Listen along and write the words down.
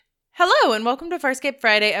Hello, and welcome to Farscape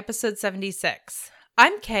Friday, episode 76.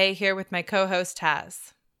 I'm Kay, here with my co-host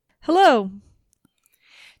Taz. Hello.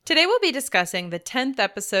 Today we'll be discussing the 10th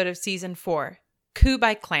episode of Season 4, Coup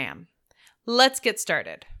by Clam. Let's get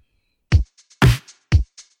started.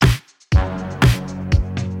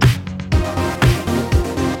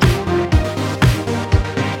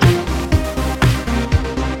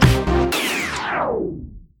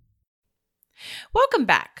 Welcome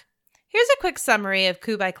back. Here's a quick summary of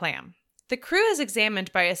Coup by Clam. The crew is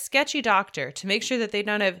examined by a sketchy doctor to make sure that they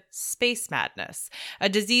don't have space madness, a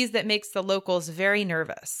disease that makes the locals very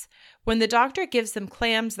nervous. When the doctor gives them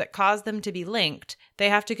clams that cause them to be linked, they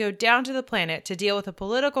have to go down to the planet to deal with a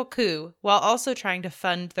political coup while also trying to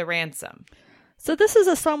fund the ransom. So this is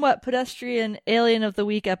a somewhat pedestrian Alien of the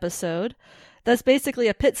Week episode. That's basically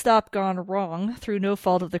a pit stop gone wrong through no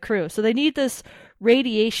fault of the crew. So they need this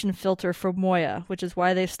radiation filter for Moya, which is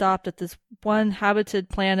why they've stopped at this one habited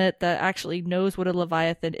planet that actually knows what a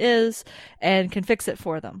Leviathan is and can fix it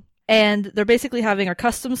for them. And they're basically having a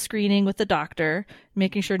custom screening with the doctor,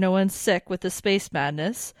 making sure no one's sick with the space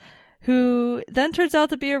madness, who then turns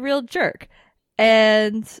out to be a real jerk.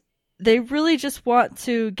 And they really just want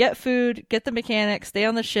to get food, get the mechanic, stay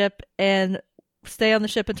on the ship, and stay on the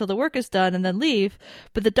ship until the work is done and then leave.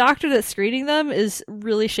 But the doctor that's screening them is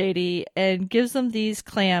really shady and gives them these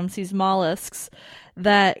clams, these mollusks,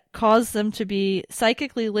 that cause them to be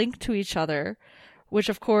psychically linked to each other, which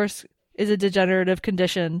of course is a degenerative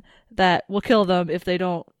condition that will kill them if they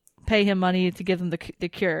don't pay him money to give them the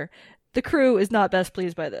cure. The crew is not best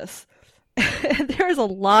pleased by this. There is a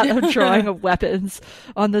lot of drawing of weapons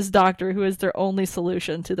on this doctor who is their only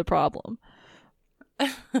solution to the problem.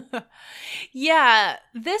 Yeah,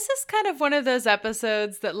 this is kind of one of those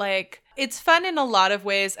episodes that, like, it's fun in a lot of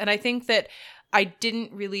ways, and I think that I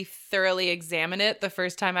didn't really thoroughly examine it the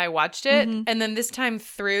first time I watched it, and then this time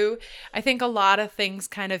through, I think a lot of things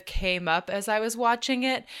kind of came up as I was watching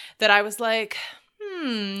it that I was like,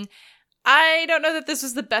 I don't know that this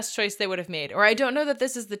was the best choice they would have made, or I don't know that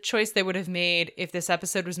this is the choice they would have made if this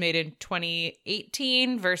episode was made in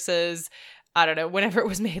 2018 versus, I don't know, whenever it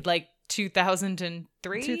was made, like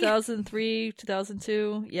 2003,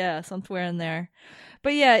 2002, yeah, somewhere in there.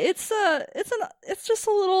 But yeah, it's just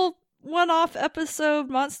a little one-off episode,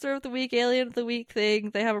 monster of the week, alien of the week thing.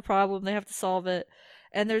 They have a problem, they have to solve it,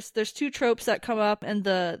 and there's two tropes that come up, and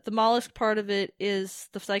the mollusk part of it is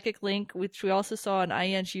the psychic link, which we also saw in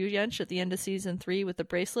Yench at the end of season 3 with the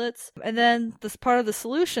bracelets. And then this part of the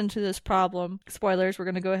solution to this problem, spoilers, we're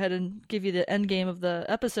going to go ahead and give you the end game of the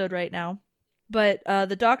episode right now. But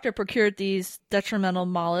the doctor procured these detrimental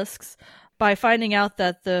mollusks by finding out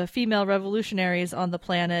that the female revolutionaries on the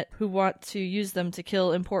planet who want to use them to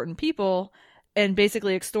kill important people and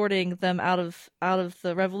basically extorting them out of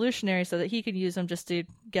the revolutionaries so that he can use them just to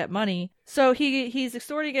get money. So he's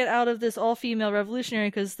extorting it out of this all-female revolutionary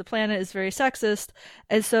because the planet is very sexist.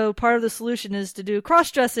 And so part of the solution is to do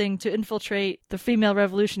cross-dressing to infiltrate the female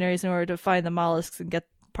revolutionaries in order to find the mollusks and get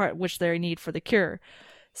part which they need for the cure.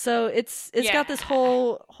 So it's got this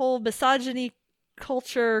whole misogyny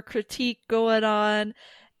culture critique going on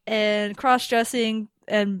and cross-dressing,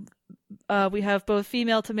 and we have both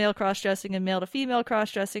female to male cross-dressing and male to female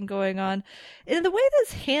cross-dressing going on. And the way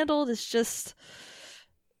that's handled is just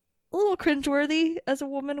a little cringeworthy as a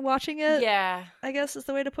woman watching it. Yeah. I guess is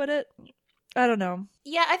the way to put it. I don't know.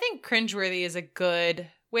 Yeah, I think cringeworthy is a good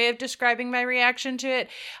way of describing my reaction to it.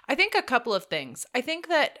 I think a couple of things. I think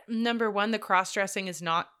that, number one, the cross-dressing is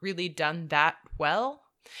not really done that well.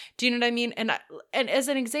 Do you know what I mean? And as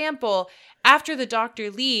an example, after the doctor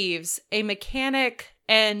leaves, a mechanic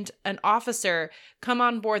and an officer come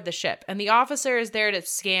on board the ship. And the officer is there to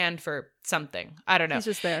scan for something. I don't know. He's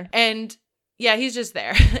just there. And yeah, he's just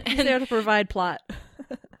there. He's there to provide plot.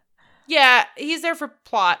 Yeah, he's there for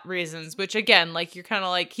plot reasons, which again, like, you're kind of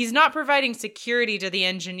like, he's not providing security to the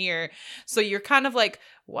engineer. So you're kind of like,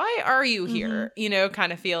 why are you here? You know,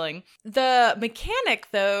 kind of feeling. The mechanic,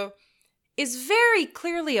 though, is very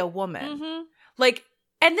clearly a woman. Like,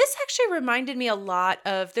 and this actually reminded me a lot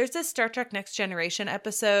of, there's this Star Trek Next Generation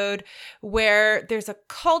episode where there's a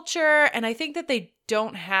culture, and I think that they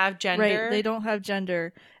don't have gender. Right, they don't have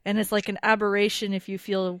gender. And it's like an aberration if you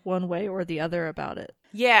feel one way or the other about it.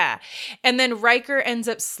 Yeah. And then Riker ends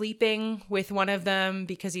up sleeping with one of them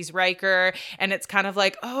because he's Riker. And it's kind of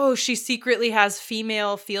like, oh, she secretly has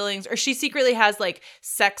female feelings, or she secretly has like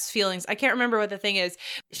sex feelings. I can't remember what the thing is.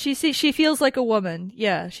 She feels like a woman.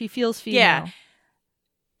 Yeah, she feels female. Yeah.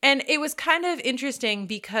 And it was kind of interesting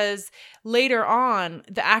because later on,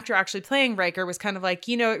 the actor actually playing Riker was kind of like,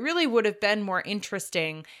 you know, it really would have been more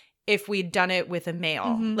interesting if we'd done it with a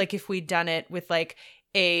male. Like if we'd done it with like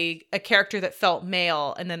a character that felt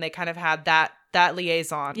male, and then they kind of had that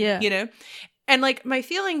liaison, Yeah. you know? And like my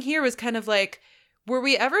feeling here was kind of like, were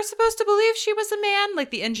we ever supposed to believe she was a man,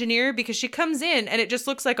 like the engineer? Because she comes in and it just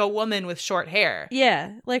looks like a woman with short hair.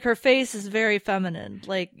 Yeah, like her face is very feminine,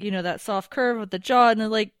 like, you know, that soft curve with the jaw, and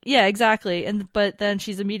then, like, yeah, exactly. And but then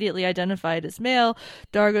she's immediately identified as male.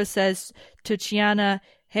 Dargo says to Chiana,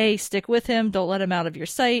 hey, stick with him, don't let him out of your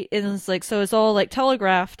sight. And it's like, so it's all like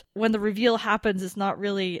telegraphed. When the reveal happens, it's not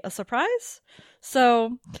really a surprise.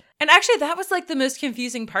 So, and actually that was like the most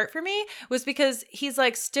confusing part for me, was because he's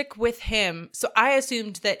like, stick with him. So I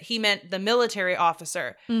assumed that he meant the military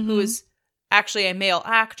officer who was actually a male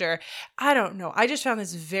actor. I don't know. I just found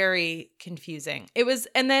this very confusing. It was,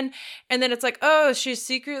 and then it's like, oh, she's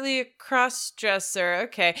secretly a cross-dresser.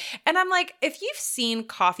 Okay. And I'm like, if you've seen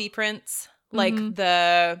Coffee Prince, like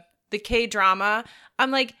the K-drama, I'm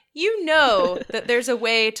like, you know that there's a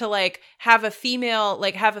way to like have a female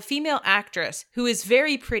actress who is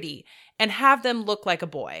very pretty and have them look like a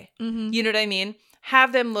boy. You know what I mean?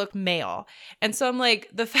 Have them look male. And so I'm like,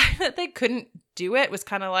 the fact that they couldn't do it was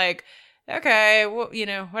kind of like, okay, well, you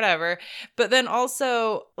know, whatever. But then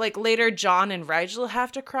also like later John and Rygel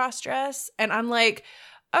have to cross-dress, and I'm like,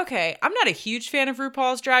 okay, I'm not a huge fan of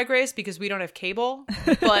RuPaul's Drag Race because we don't have cable,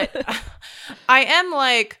 but I am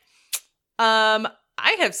like,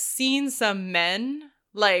 I have seen some men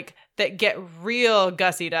like that get real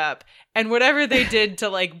gussied up, and whatever they did to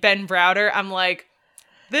like Ben Browder, I'm like,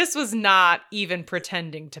 this was not even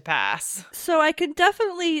pretending to pass. So I can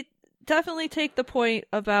definitely take the point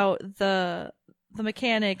about the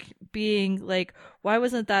mechanic being like, why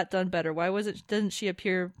wasn't that done better? Didn't she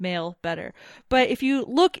appear male better? But if you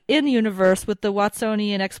look in universe with the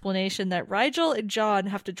Watsonian explanation that Rygel and John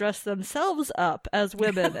have to dress themselves up as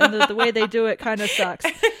women, and the way they do it kind of sucks.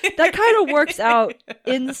 That kind of works out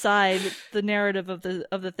inside the narrative of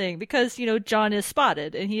the thing, because, you know, John is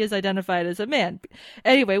spotted and he is identified as a man.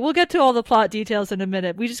 Anyway, we'll get to all the plot details in a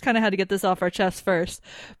minute. We just kind of had to get this off our chest first.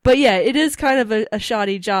 But yeah, it is kind of a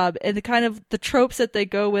shoddy job, and the kind of the tropes that they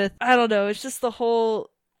go with, I don't know, it's just the whole,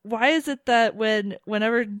 why is it that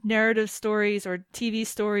whenever narrative stories or TV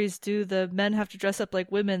stories do the men have to dress up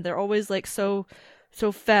like women, they're always like so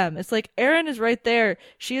femme. It's like, Erin is right there.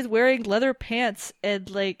 She is wearing leather pants and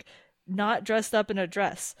like not dressed up in a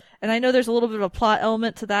dress. And I know there's a little bit of a plot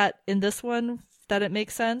element to that in this one, that it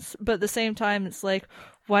makes sense. But at the same time, it's like,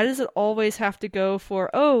 why does it always have to go for,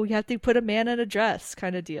 oh, you have to put a man in a dress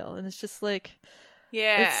kind of deal? And it's just like,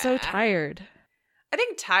 yeah, it's so tired. I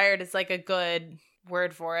think tired is like a good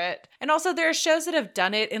word for it. And also there are shows that have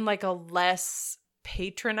done it in like a less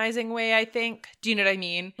patronizing way, I think. Do you know what I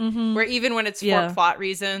mean? Where even when it's for plot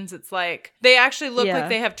reasons, it's like they actually look like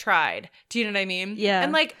they have tried. Do you know what I mean? Yeah.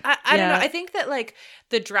 And like I don't know, I think that like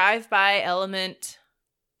the drive-by element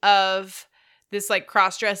of this like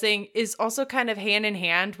cross-dressing is also kind of hand in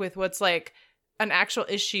hand with what's like an actual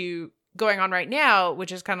issue going on right now,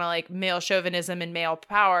 which is kind of like male chauvinism and male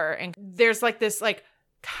power. And there's like this like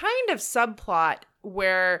kind of subplot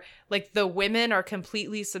where like the women are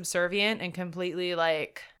completely subservient and completely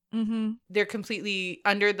like they're completely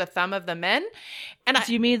under the thumb of the men. And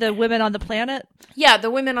do you mean the women on the planet? Yeah,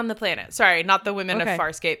 the women on the planet. Sorry, not the women of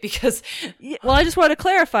Farscape, because well, I just want to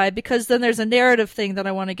clarify, because then there's a narrative thing that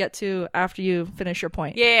I want to get to after you finish your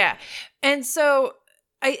point. Yeah. And so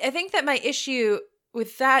I think that my issue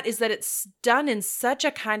with that is that it's done in such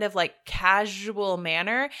a kind of like casual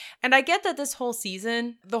manner. And I get that this whole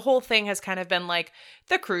season, the whole thing has kind of been like,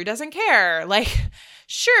 the crew doesn't care. Like,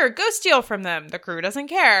 sure, go steal from them. The crew doesn't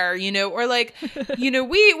care, you know, or like, you know,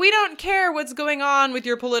 we don't care what's going on with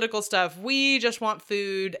your political stuff. We just want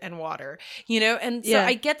food and water, you know? And so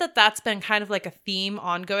I get that that's been kind of like a theme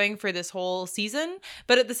ongoing for this whole season.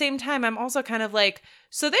 But at the same time, I'm also kind of like,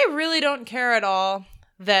 so they really don't care at all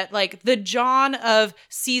that like the John of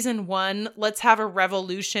season 1, let's have a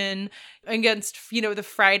revolution against, you know, the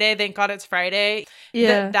Friday, thank God it's Friday.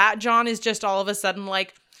 Yeah. That John is just all of a sudden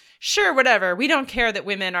like, sure, whatever. We don't care that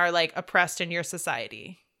women are like oppressed in your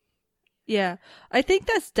society. Yeah. I think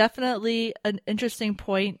that's definitely an interesting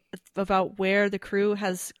point about where the crew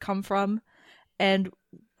has come from, and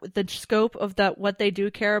the scope of that, what they do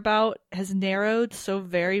care about has narrowed so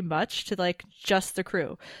very much to like just the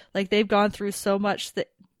crew. Like they've gone through so much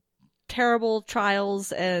terrible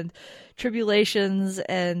trials and tribulations,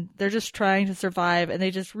 and they're just trying to survive, and they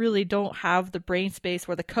just really don't have the brain space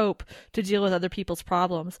or the cope to deal with other people's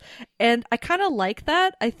problems. And I kind of like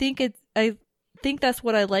that. I think that's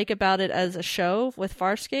what I like about it as a show with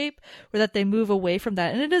Farscape, where that they move away from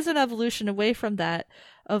that. And it is an evolution away from that,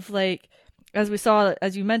 of like, as we saw,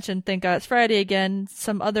 as you mentioned, Thank God It's Friday again,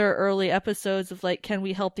 some other early episodes of like, can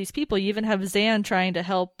we help these people? You even have Zan trying to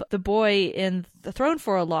help the boy in the Throne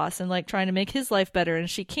for a Loss and like trying to make his life better, and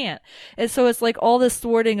she can't. And so it's like all this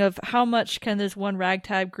thwarting of how much can this one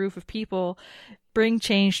ragtag group of people bring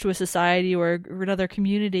change to a society or another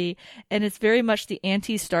community. And it's very much the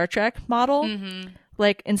anti-Star Trek model. Mm-hmm.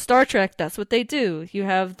 Like in Star Trek, that's what they do. You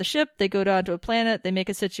have the ship, they go down to a planet, they make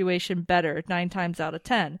a situation better 9 times out of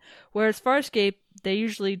 10. Whereas Farscape, they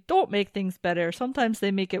usually don't make things better. Sometimes they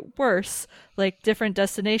make it worse. Like Different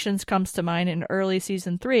Destinations comes to mind in early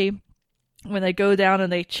season 3, when they go down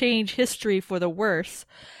and they change history for the worse.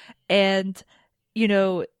 And, you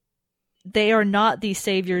know, they are not the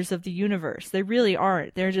saviors of the universe. They really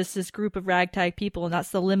aren't. They're just this group of ragtag people, and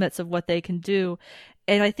that's the limits of what they can do.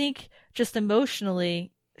 And I think just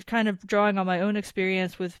emotionally, kind of drawing on my own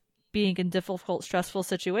experience with being in difficult, stressful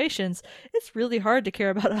situations, it's really hard to care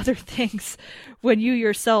about other things when you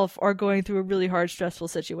yourself are going through a really hard, stressful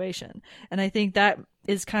situation. And I think that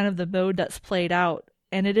is kind of the mode that's played out.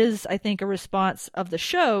 And it is, I think, a response of the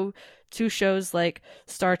show to shows like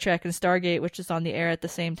Star Trek and Stargate, which is on the air at the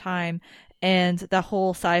same time, and the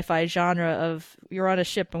whole sci-fi genre of you're on a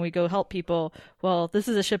ship and we go help people. Well, this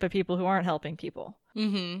is a ship of people who aren't helping people.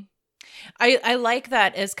 Mm-hmm. I like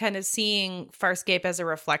that as kind of seeing Farscape as a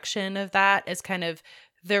reflection of that, as kind of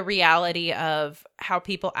the reality of how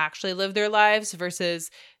people actually live their lives versus,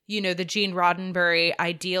 you know, the Gene Roddenberry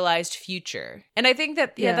idealized future. And I think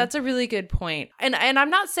that, yeah, that's a really good point. And I'm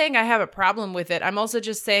not saying I have a problem with it. I'm also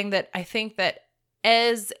just saying that I think that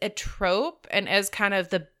as a trope and as kind of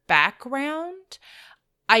the background,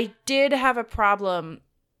 I did have a problem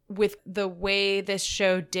with the way this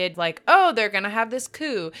show did, like, oh, they're going to have this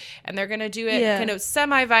coup and they're going to do it kind of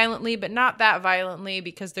semi-violently, but not that violently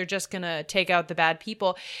because they're just going to take out the bad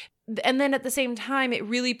people. And then at the same time, it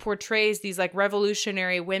really portrays these like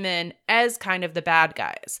revolutionary women as kind of the bad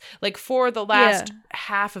guys. Like for the last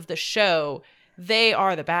half of the show, they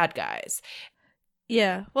are the bad guys.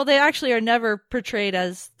 Yeah. Well, they actually are never portrayed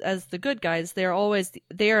as the good guys. They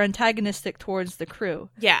are antagonistic towards the crew.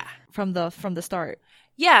 Yeah. From the start.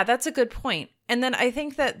 Yeah, that's a good point. And then I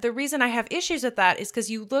think that the reason I have issues with that is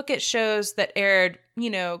because you look at shows that aired,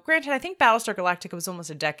 you know, granted, I think Battlestar Galactica was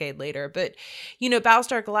almost a decade later, but, you know,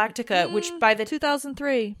 Battlestar Galactica, which by the...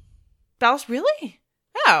 2003. Really?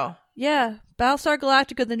 Oh. Yeah. Battlestar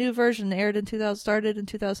Galactica, the new version, started in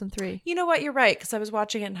 2003. You know what? You're right, because I was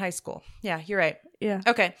watching it in high school. Yeah, you're right. Yeah.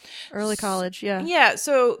 Okay. Early college, yeah. Yeah,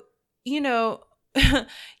 so, you know,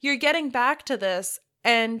 you're getting back to this,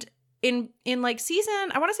 and... In like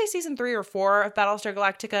I want to say season 3 or 4 of Battlestar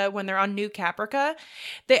Galactica, when they're on New Caprica,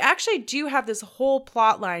 they actually do have this whole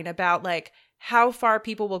plot line about like how far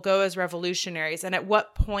people will go as revolutionaries and at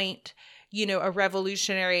what point, you know, a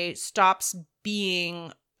revolutionary stops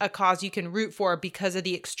being a cause you can root for because of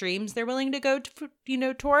the extremes they're willing to go to, you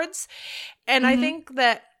know, towards. And I think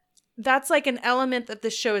that that's like an element that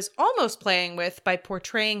this show is almost playing with by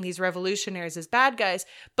portraying these revolutionaries as bad guys.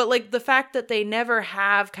 But like the fact that they never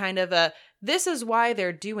have kind of this is why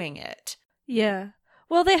they're doing it. Yeah.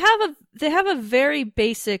 Well, they have a very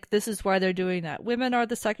basic, this is why they're doing that. Women are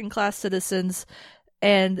the second class citizens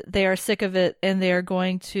and they are sick of it and they are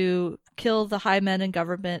going to kill the high men in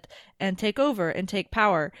government and take over and take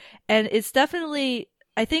power. And it's definitely,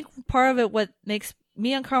 I think part of it, what makes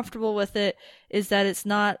me uncomfortable with it is that it's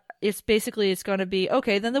going to be,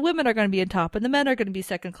 okay, then the women are going to be on top and the men are going to be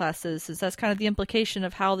second class citizens. That's kind of the implication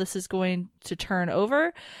of how this is going to turn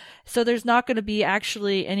over. So there's not going to be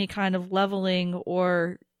actually any kind of leveling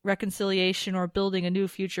or reconciliation or building a new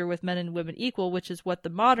future with men and women equal, which is what the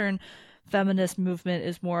modern feminist movement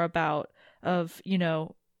is more about, of, you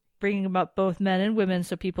know, bringing up both men and women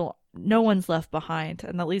so no one's left behind.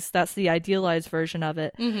 And at least that's the idealized version of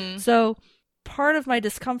it. Mm-hmm. So part of my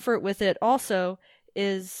discomfort with it also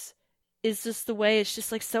is just the way it's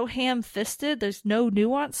just like so ham-fisted. There's no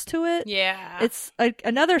nuance to it. Yeah. It's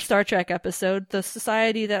another Star Trek episode, the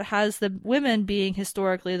society that has the women being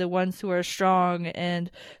historically the ones who are strong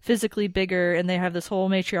and physically bigger, and they have this whole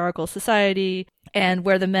matriarchal society, and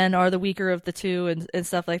where the men are the weaker of the two and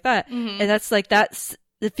stuff like that. Mm-hmm. And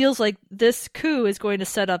it feels like this coup is going to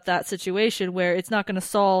set up that situation where it's not going to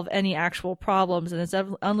solve any actual problems, and it's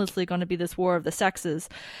endlessly going to be this war of the sexes.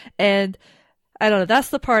 And I don't know, that's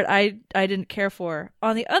the part I didn't care for.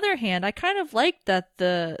 On the other hand, I kind of like that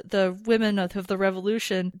the women of the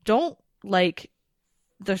revolution don't like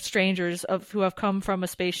the strangers who have come from a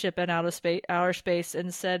spaceship and outer space,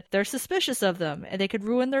 and said they're suspicious of them and they could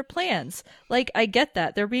ruin their plans. Like, I get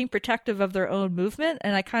that. They're being protective of their own movement,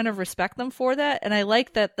 and I kind of respect them for that. And I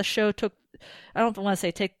like that the show took I don't want to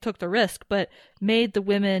say took the risk, but made the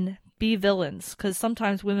women be villains, because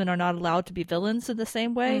sometimes women are not allowed to be villains in the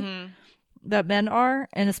same way that men are,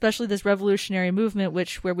 and especially this revolutionary movement,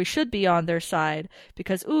 where we should be on their side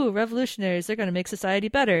because, revolutionaries, they're going to make society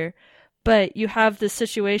better. But you have this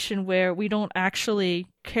situation where we don't actually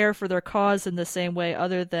care for their cause in the same way,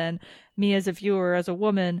 other than me as a viewer, as a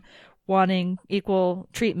woman, wanting equal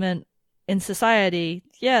treatment in society.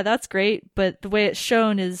 Yeah, that's great, but the way it's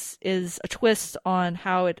shown is a twist on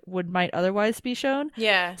how it might otherwise be shown.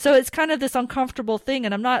 Yeah. So it's kind of this uncomfortable thing,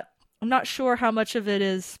 and I'm not sure how much of it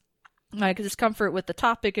is like discomfort with the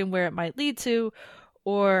topic and where it might lead to,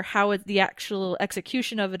 or how the actual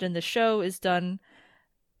execution of it in the show is done,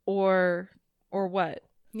 or what.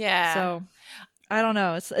 Yeah. So I don't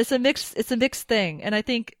know. It's a mixed thing, and I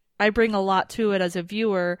think I bring a lot to it as a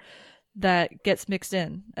viewer that gets mixed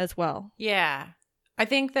in as well. Yeah. I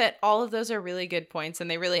think that all of those are really good points,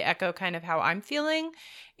 and they really echo kind of how I'm feeling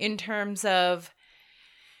in terms of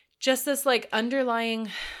just this like underlying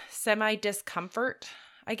semi-discomfort,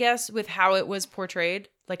 I guess, with how it was portrayed,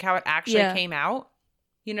 like how it actually came out.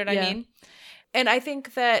 You know what I mean? And I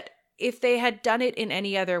think that if they had done it in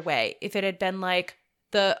any other way, if it had been like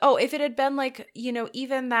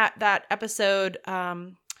even that episode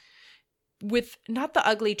with not the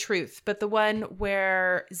ugly truth, but the one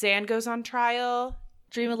where Zan goes on trial.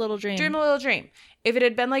 Dream a Little Dream. Dream a Little Dream. If it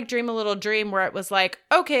had been like Dream a Little Dream, where it was like,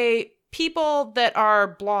 okay, people that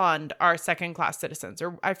are blonde are second-class citizens,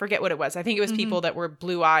 or I forget what it was. I think it was people that were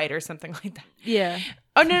blue-eyed or something like that. Yeah.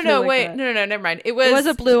 Oh, no, wait. No, never mind. It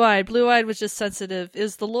wasn't blue-eyed. Blue-eyed was just sensitive. It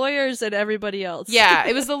was the lawyers and everybody else. Yeah,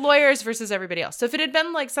 it was the lawyers versus everybody else. So if it had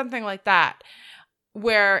been like something like that,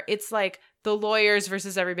 where it's like the lawyers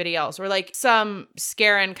versus everybody else, or like some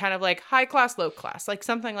scaring kind of like high class, low class, like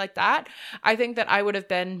something like that, I think that I would have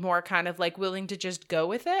been more kind of like willing to just go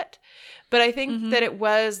with it. But I think that it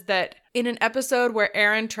was that in an episode where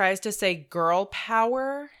Aaron tries to say girl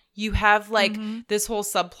power, you have like this whole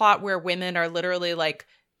subplot where women are literally like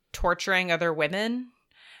torturing other women,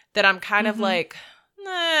 that I'm kind of like,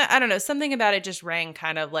 I don't know, something about it just rang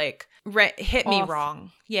kind of like hit me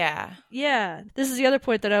wrong. Yeah. Yeah. This is the other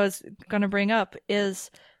point that I was going to bring up, is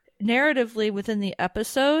narratively within the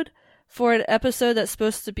episode, for an episode that's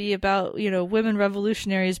supposed to be about, women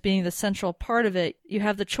revolutionaries being the central part of it, you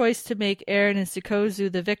have the choice to make Eren and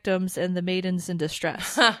Sukozu the victims and the maidens in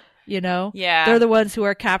distress. Yeah. They're the ones who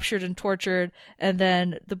are captured and tortured, and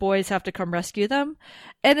then the boys have to come rescue them.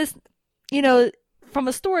 And it's, from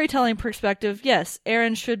a storytelling perspective, yes,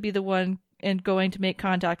 Eren should be the one and going to make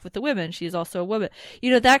contact with the women. She's also a woman.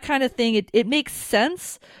 That kind of thing, it makes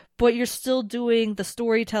sense, but you're still doing the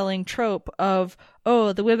storytelling trope of,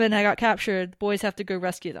 the women got captured, the boys have to go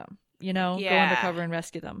rescue them, go undercover and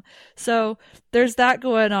rescue them. So there's that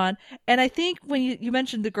going on. And I think when you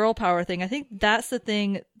mentioned the girl power thing, I think that's the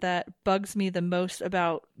thing that bugs me the most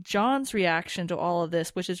about John's reaction to all of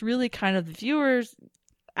this, which is really kind of the viewer's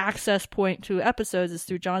access point to episodes is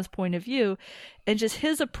through John's point of view, and just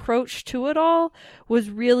his approach to it all was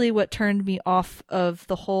really what turned me off of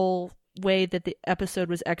the whole way that the episode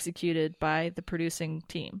was executed by the producing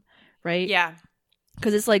team, right? Yeah.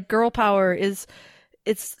 Because it's like girl power it's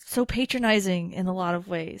so patronizing in a lot of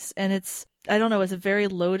ways, and it's a very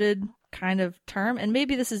loaded kind of term, and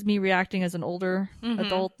maybe this is me reacting as an older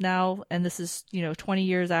adult now, and this is 20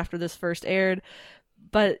 years after this first aired.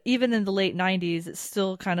 But even in the late 90s, it's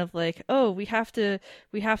still kind of like, we have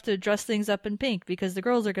to dress things up in pink because the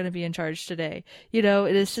girls are going to be in charge today. It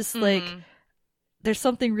is just like, there's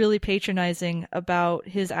something really patronizing about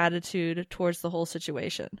his attitude towards the whole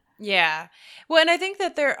situation. Yeah. Well, and I think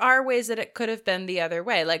that there are ways that it could have been the other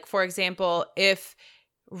way. Like, for example, if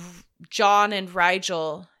John and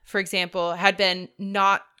Rygel, for example, had been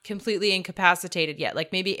not completely incapacitated yet.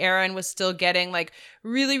 Like maybe Eren was still getting like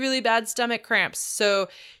really, really bad stomach cramps. So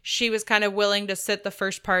she was kind of willing to sit the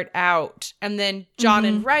first part out. And then John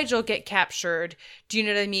and Rygel get captured. Do you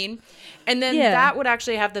know what I mean? And then that would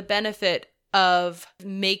actually have the benefit of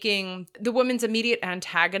making the woman's immediate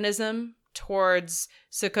antagonism towards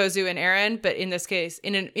Sukozu and Eren, but in this case,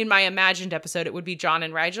 in my imagined episode, it would be John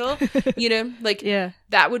and Rygel.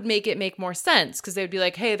 That would make more sense, because they would be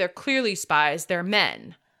like, hey, they're clearly spies, they're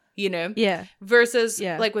men. Versus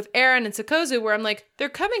like with Eren and Sukozu, where I'm like, they're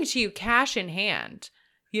coming to you cash in hand.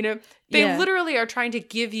 They literally are trying to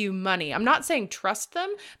give you money. I'm not saying trust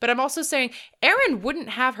them, but I'm also saying Eren wouldn't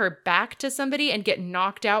have her back to somebody and get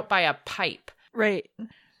knocked out by a pipe. Right.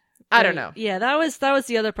 I don't know. Yeah, that was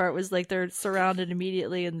the other part, was like they're surrounded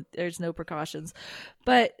immediately and there's no precautions.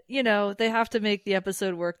 But, they have to make the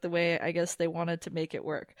episode work the way I guess they wanted to make it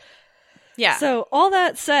work. Yeah. So all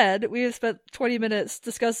that said, we have spent 20 minutes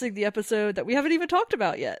discussing the episode that we haven't even talked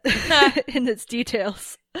about yet in its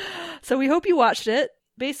details. So we hope you watched it.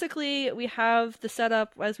 Basically, we have the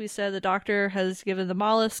setup, as we said, the doctor has given the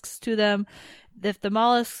mollusks to them. If the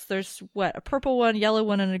mollusks, there's a purple one, yellow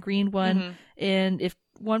one, and a green one. And if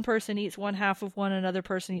one person eats one half of one, another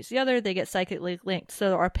person eats the other, they get psychically linked.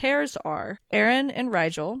 So our pairs are Aaron and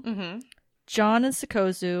Rygel, John and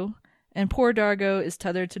Sikozu, and poor Dargo is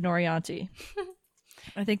tethered to Norianti.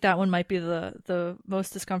 I think that one might be the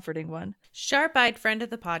most discomforting one. Sharp-eyed friend of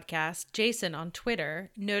the podcast, Jason on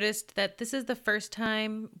Twitter, noticed that this is the first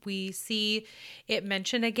time we see it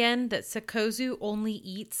mentioned again that Sikozu only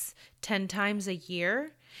eats 10 times a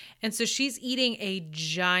year. And so she's eating a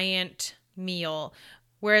giant meal,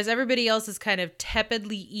 whereas everybody else is kind of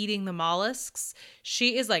tepidly eating the mollusks.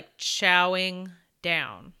 She is like chowing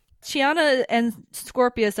down. Chiana and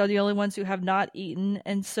Scorpius are the only ones who have not eaten,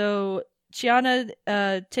 and so Chiana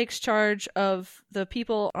takes charge of the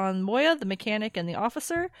people on Moya, the mechanic and the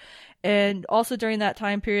officer, and also during that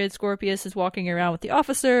time period, Scorpius is walking around with the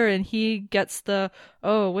officer, and he gets the,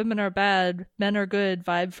 oh, women are bad, men are good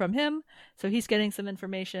vibe from him, so he's getting some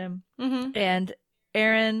information. And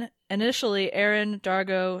initially, Aaron,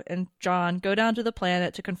 Dargo, and John go down to the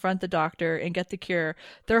planet to confront the doctor and get the cure.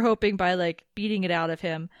 They're hoping by, like, beating it out of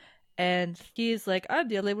him. And he's like, I'm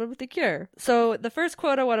the only one with the cure. So the first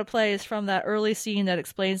quote I want to play is from that early scene that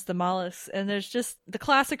explains the mollusks. And there's just the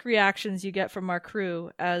classic reactions you get from our crew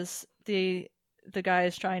as the guy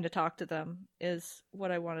is trying to talk to them is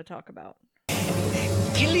what I want to talk about.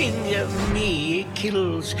 Killing me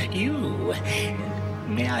kills you.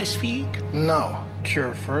 May I speak? No.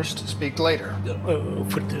 Cure first, speak later. Oh,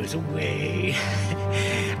 put those away.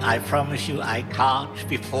 I promise you I can't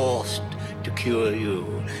be forced to cure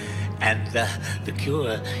you. And the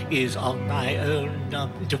cure is of my own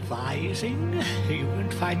devising. You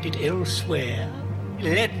won't find it elsewhere.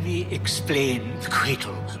 Let me explain the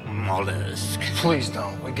cradle mollusk. Please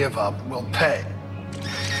don't. We give up. We'll pay.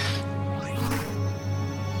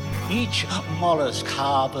 Each mollusk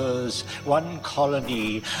harbors one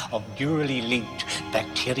colony of neurally linked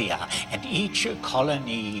bacteria, and each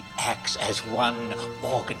colony acts as one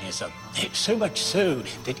organism. So much so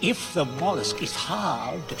that if the mollusk is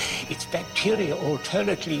halved, its bacteria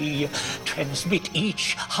alternately transmit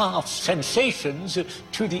each half's sensations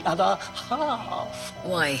to the other half.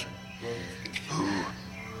 Why? Who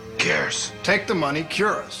cares? Take the money,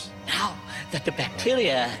 cure us. Now that the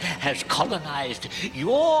bacteria has colonized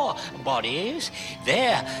your bodies,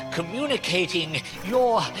 they're communicating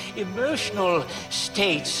your emotional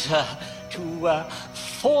states to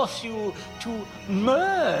force you to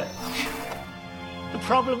merge. The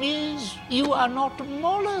problem is, you are not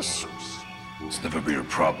mollusks. It's never been a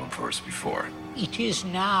problem for us before. It is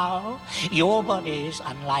now. Your bodies,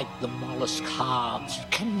 unlike the mollusk halves,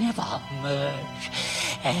 can never merge.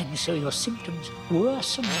 And so your symptoms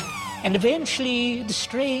worsen. And eventually the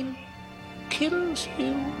strain kills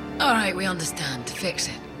you. All right, we understand. Fix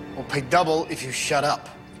it. We'll pay double if you shut up.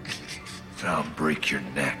 I'll break your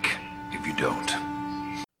neck if you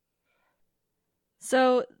don't.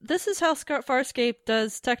 So this is how Farscape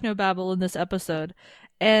does technobabble in this episode,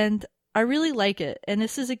 and I really like it. And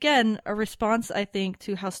this is, again, a response, I think,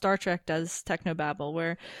 to how Star Trek does technobabble,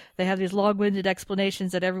 where they have these long-winded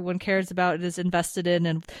explanations that everyone cares about and is invested in,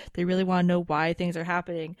 and they really want to know why things are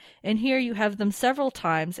happening. And here you have them several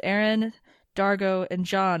times, Aaron, Dargo, and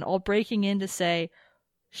John, all breaking in to say,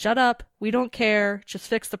 shut up, we don't care, just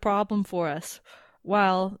fix the problem for us.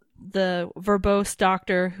 While the verbose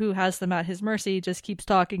doctor who has them at his mercy just keeps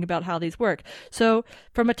talking about how these work. So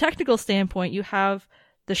from a technical standpoint, you have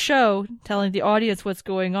the show telling the audience what's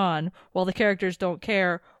going on while the characters don't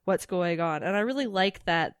care what's going on. And I really like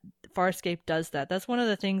that Farscape does that. That's one of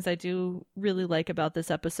the things I do really like about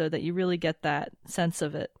this episode, that you really get that sense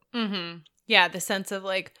of it. Yeah, the sense of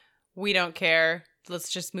like, we don't care,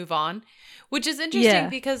 let's just move on. Which is interesting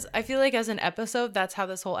because I feel like as an episode, that's how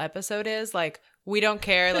this whole episode is. Like, we don't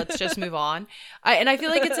care, let's just move on. And I feel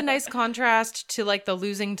like it's a nice contrast to like the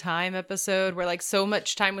Losing Time episode, where like so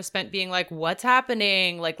much time was spent being like, what's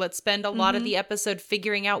happening? Like, let's spend a lot of the episode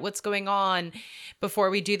figuring out what's going on before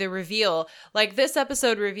we do the reveal. Like, this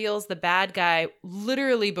episode reveals the bad guy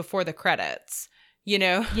literally before the credits, you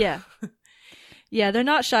know? Yeah. Yeah, they're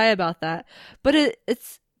not shy about that. But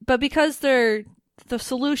but because the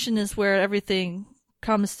solution is where everything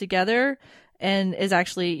comes together and is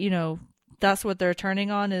actually, you know, that's what they're turning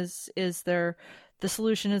on is the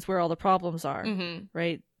solution is where all the problems are,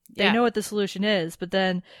 right? They know what the solution is, but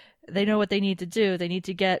then they know what they need to do. They need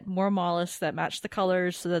to get more mollusks that match the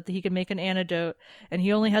colors so that he can make an antidote. And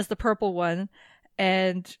he only has the purple one.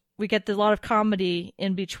 And we get a lot of comedy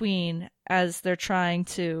in between as they're trying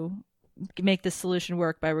to make this solution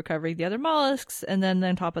work by recovering the other mollusks. And then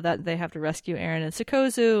on top of that, they have to rescue Aaron and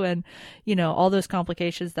Sikozu and, all those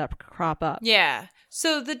complications that crop up. Yeah.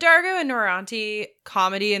 So the Dargo and Noranti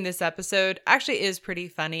comedy in this episode actually is pretty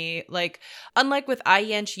funny. Like, unlike with I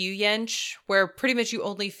Yench, You Yench, where pretty much you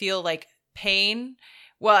only feel like pain.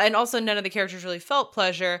 Well, and also none of the characters really felt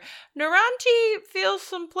pleasure. Noranti feels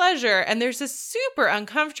some pleasure. And there's this super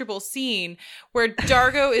uncomfortable scene where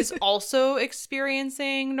Dargo is also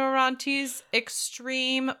experiencing Noranti's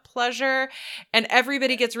extreme pleasure. And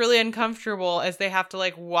everybody gets really uncomfortable as they have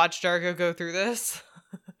to watch Dargo go through this.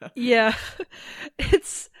 Yeah.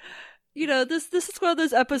 It's, this is one of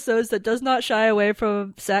those episodes that does not shy away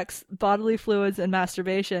from sex, bodily fluids, and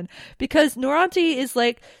masturbation, because Noranti is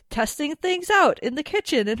testing things out in the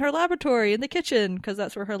kitchen, in her laboratory, in the kitchen, because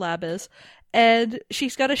that's where her lab is. And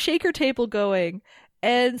she's got a shaker table going.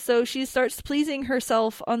 And so she starts pleasing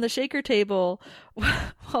herself on the shaker table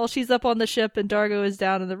while she's up on the ship and Dargo is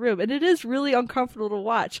down in the room. And it is really uncomfortable to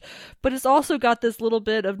watch. But it's also got this little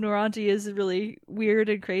bit of Noranti is really weird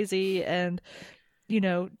and crazy and,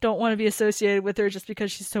 don't want to be associated with her just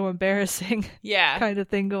because she's so embarrassing. Yeah. Kind of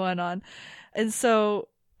thing going on. And so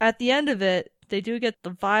at the end of it, they do get the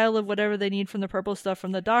vial of whatever they need from the purple stuff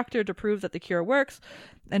from the doctor to prove that the cure works.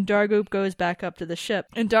 And Dargo goes back up to the ship.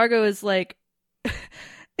 And Dargo is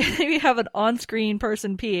we have an on-screen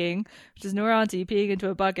person peeing, which is Noranti peeing into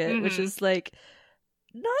a bucket, which is not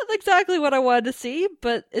exactly what I wanted to see,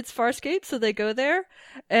 but it's Farscape, so they go there.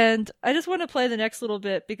 And I just want to play the next little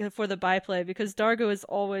bit for the byplay, because Dargo is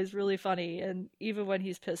always really funny, and even when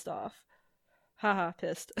he's pissed off. Haha,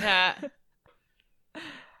 pissed. Yeah. Go on,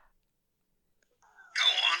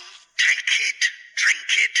 take it, drink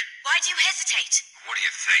it. Why do you hesitate? What do you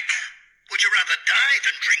think? Would you rather die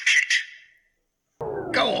than drink it?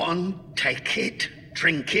 Go on, take it,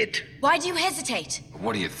 drink it. Why do you hesitate?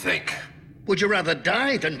 What do you think? Would you rather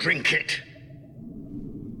die than drink it?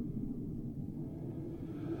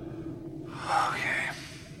 Okay.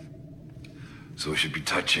 So we should be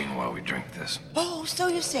touching while we drink this. Oh, so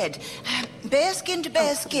you said. Bare skin to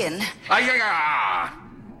bare skin.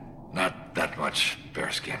 Not that much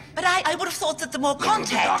bearskin. But I would have thought that the more Look what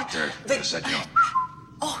contact... the doctor could have said,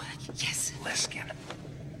 Oh, yes. less skin.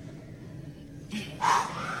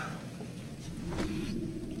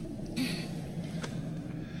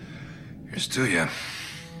 Here's to you.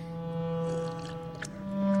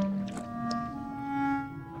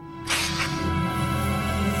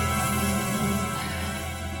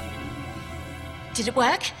 Did it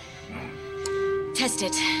work? Test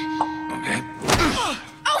it. Okay. Oh!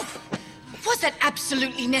 Was that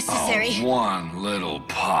absolutely necessary? Oh, one little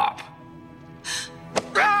pop.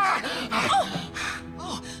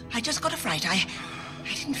 Oh, I just got a fright. I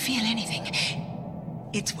didn't feel anything.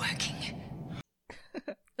 It's working.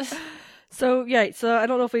 So I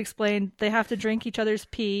don't know if we explained, they have to drink each other's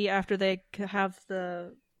pee after they have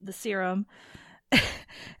the serum. And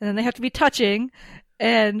then they have to be touching.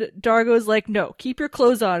 And Dargo's like, no, keep your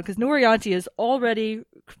clothes on, because Noranti is already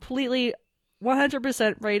completely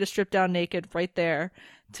 100% ready to strip down naked right there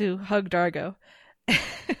to hug Dargo.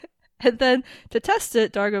 And then to test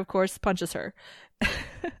it, Dargo, of course, punches her.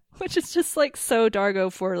 Which is just so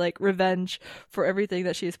Dargo for revenge for everything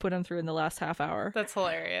that she's put him through in the last half hour. That's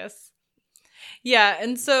hilarious. Yeah,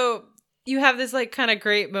 and so you have this kind of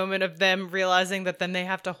great moment of them realizing that then they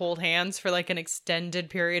have to hold hands for an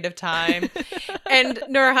extended period of time. And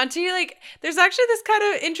Noranti, there's actually this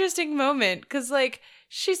kind of interesting moment because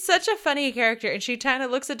she's such a funny character, and she kind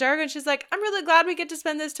of looks at Dargo and she's like, I'm really glad we get to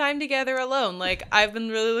spend this time together alone. I've been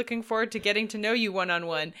really looking forward to getting to know you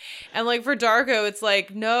one-on-one. And for Dargo, it's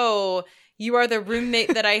no, you are the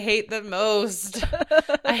roommate that I hate the most.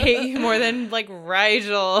 I hate you more than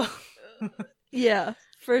Rygel. Yeah,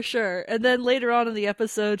 for sure. And then later on in the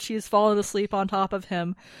episode, she's fallen asleep on top of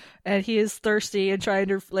him, and he is thirsty and trying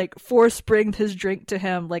to force bring his drink to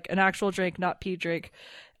him, an actual drink, not pee drink.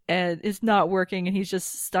 And it's not working, and he's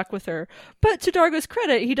just stuck with her. But to Dargo's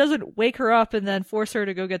credit, he doesn't wake her up and then force her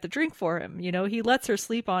to go get the drink for him. He lets her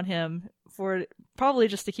sleep on him for probably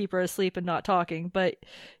just to keep her asleep and not talking. But,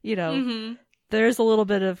 there's a little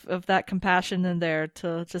bit of that compassion in there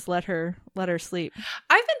to just let her sleep.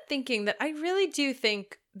 I've been thinking that I really do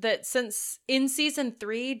think that since in season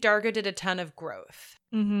 3, Dargo did a ton of growth.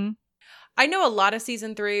 Mm-hmm. I know a lot of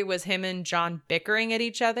season 3 was him and John bickering at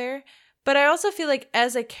each other. But I also feel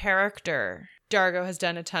as a character, Dargo has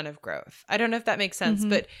done a ton of growth. I don't know if that makes sense,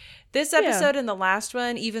 but this episode and the last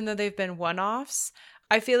one, even though they've been one-offs,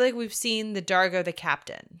 I feel like we've seen the Dargo the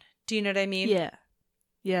captain. Do you know what I mean? Yeah.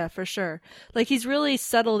 Yeah, for sure. Like, he's really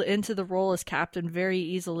settled into the role as captain very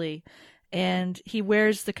easily, and he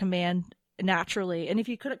wears the command naturally. And if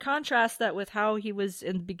you could contrast that with how he was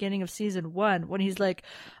in the beginning of season 1, when he's like,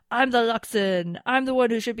 I'm the Luxon, I'm the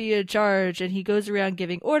one who should be in charge, and he goes around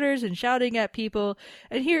giving orders and shouting at people.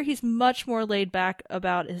 And here he's much more laid back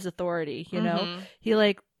about his authority, you know? He,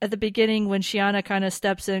 like, at the beginning when Shiana kind of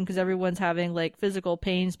steps in because everyone's having, like, physical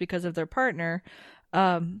pains because of their partner,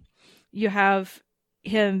 you have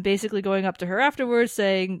him basically going up to her afterwards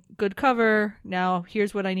saying, good cover, now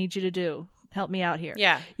here's what I need you to do. Help me out here.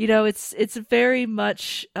 Yeah. You know, it's very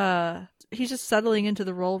much, he's just settling into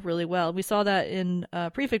the role really well. We saw that in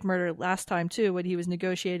Prefect Murder last time too, when he was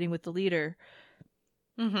negotiating with the leader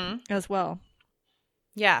as well.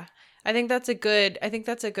 Yeah. I think that's a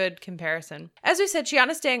good comparison. As we said,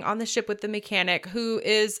 Shiana's staying on the ship with the mechanic, who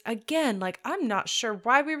is, again, like, I'm not sure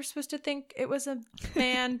why we were supposed to think it was a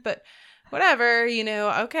man, but whatever, you know,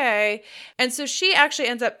 okay. And so she actually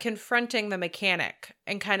ends up confronting the mechanic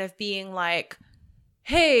and kind of being like,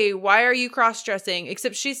 hey, why are you cross-dressing?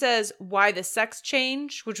 Except she says, why the sex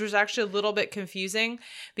change, which was actually a little bit confusing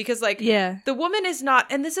because, like, the woman is not,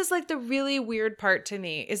 and this is, like, the really weird part to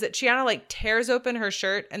me, is that Shiana, like, tears open her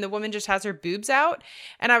shirt and the woman just has her boobs out.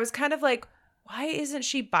 And I was kind of like, why isn't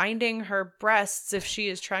she binding her breasts if she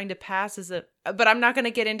is trying to pass as a, but I'm not going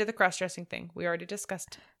to get into the cross-dressing thing. We already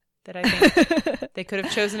discussed that. I think they could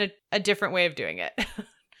have chosen a different way of doing it.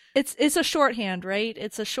 It's a shorthand, right?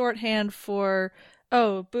 It's a shorthand for,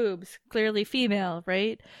 oh, boobs, clearly female,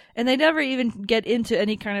 right? And they never even get into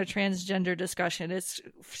any kind of transgender discussion. It's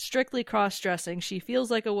strictly cross-dressing. She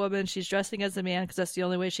feels like a woman. She's dressing as a man because that's the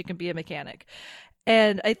only way she can be a mechanic.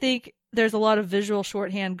 And I think there's a lot of visual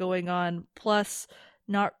shorthand going on, plus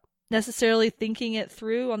not necessarily thinking it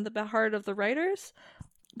through on the part of the writers.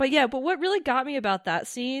 But what really got me about that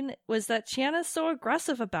scene was that Shiana's so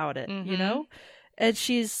aggressive about it, you know? And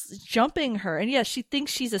she's jumping her. And yes, she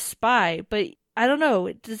thinks she's a spy, but I don't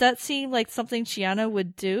know. Does that seem like something Shiana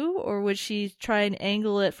would do? Or would she try and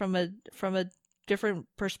angle it from a different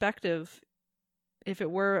perspective if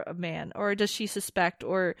it were a man? Or does she suspect,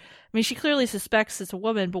 or, I mean, she clearly suspects it's a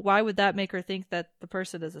woman, but why would that make her think that the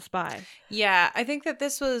person is a spy? Yeah, I think that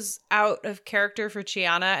this was out of character for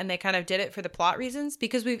Shiana, and they kind of did it for the plot reasons,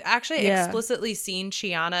 because we've actually explicitly seen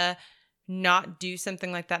Shiana not do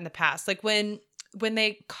something like that in the past. Like when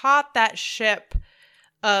they caught that ship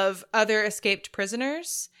of other escaped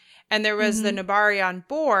prisoners, and there was the Nabari on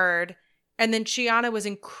board, and then Shiana was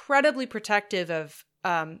incredibly protective of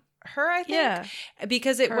her, I think,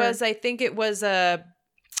 because it was, I think it was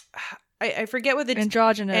I forget what the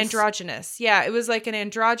androgynous. Yeah, it was like an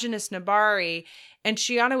androgynous Nabari, and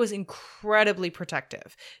Shiana was incredibly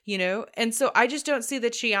protective, you know? And so I just don't see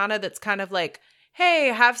that Shiana that's kind of like, hey,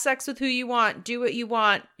 have sex with who you want, do what you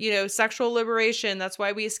want, you know, sexual liberation. That's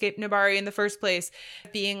why we escaped Nabari in the first place.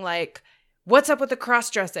 Being like, what's up with the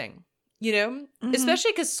cross-dressing? You know,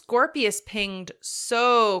 especially because Scorpius pinged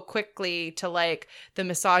so quickly to like the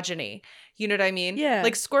misogyny. You know what I mean? Yeah.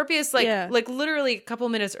 Like Scorpius, like literally a couple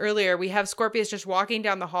minutes earlier, we have Scorpius just walking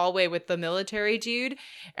down the hallway with the military dude.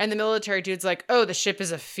 And the military dude's like, oh, the ship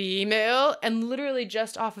is a female. And literally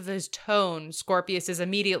just off of his tone, Scorpius is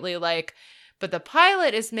immediately like, but the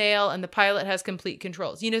pilot is male and the pilot has complete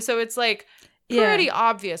controls. You know, so it's like pretty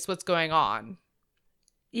obvious what's going on.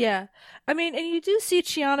 Yeah. I mean, and you do see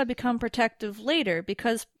Shiana become protective later,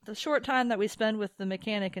 because the short time that we spend with the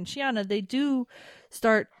mechanic and Shiana, they do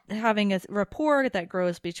start having a rapport that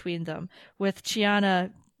grows between them, with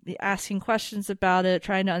Shiana asking questions about it,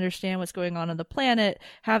 trying to understand what's going on the planet,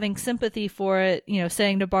 having sympathy for it, you know,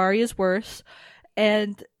 saying Nabari is worse.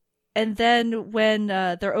 And then when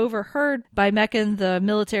they're overheard by Meccan, the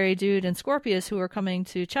military dude, and Scorpius, who are coming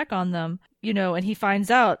to check on them, you know, and he finds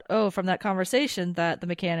out, from that conversation that the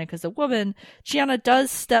mechanic is a woman, Shiana does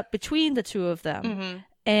step between the two of them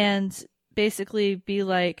and basically be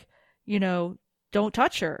like, you know, don't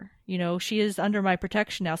touch her. You know, she is under my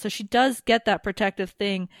protection now. So she does get that protective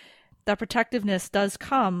thing. That protectiveness does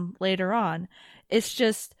come later on. It's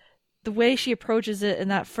just the way she approaches it in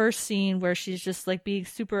that first scene where she's just like being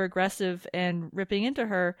super aggressive and ripping into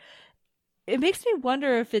her. It makes me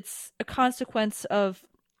wonder if it's a consequence of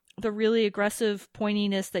the really aggressive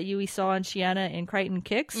pointiness that we saw in Shiana in Crichton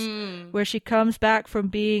Kicks, where she comes back from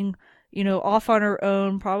being, you know, off on her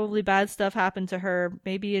own, probably bad stuff happened to her,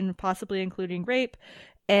 maybe possibly including rape,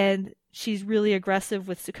 and she's really aggressive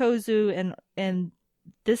with Sukozu, and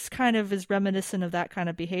this kind of is reminiscent of that kind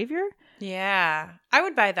of behavior. Yeah. I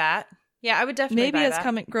would buy that. Yeah, I would definitely Maybe buy it's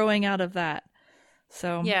that. growing out of that.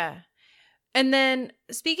 So Yeah. And then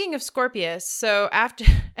speaking of Scorpius, so after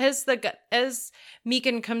as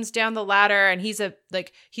Meekin comes down the ladder and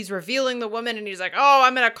he's revealing the woman and he's like, "Oh,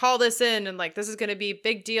 I'm going to call this in and like this is going to be a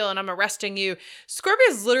big deal and I'm arresting you."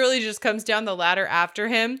 Scorpius literally just comes down the ladder after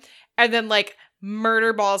him and then like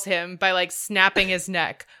murder balls him by like snapping his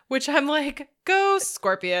neck, which I'm like, "Go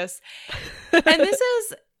Scorpius." And this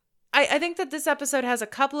is I think that this episode has a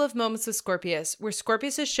couple of moments with Scorpius where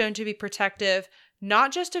Scorpius is shown to be protective,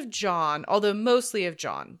 not just of John, although mostly of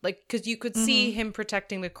John. Like, because you could see him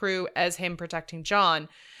protecting the crew as him protecting John.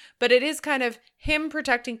 But it is kind of him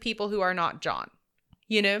protecting people who are not John.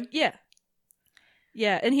 You know? Yeah.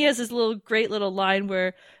 Yeah, and he has this great little line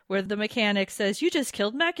where the mechanic says, "You just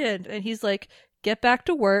killed Mekin." And he's like, "Get back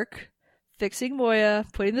to work. Fixing Moya,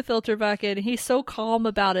 putting the filter back in," and he's so calm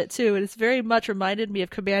about it too. And it's very much reminded me of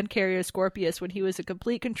Command Carrier Scorpius when he was in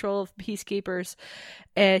complete control of peacekeepers.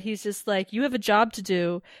 And he's just like, "You have a job to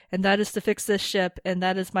do, and that is to fix this ship, and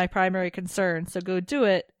that is my primary concern. So go do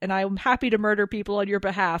it, and I'm happy to murder people on your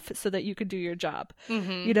behalf so that you can do your job."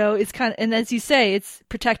 You know, it's kind of, and as you say, it's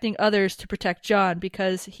protecting others to protect John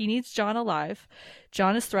because he needs John alive.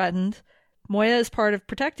 John is threatened. Moya is part of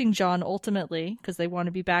protecting John ultimately because they want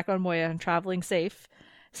to be back on Moya and traveling safe.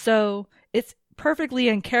 So it's perfectly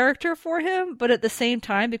in character for him, but at the same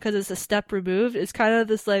time, because it's a step removed, it's kind of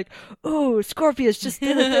this like, "Oh, Scorpius just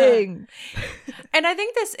did a thing." And I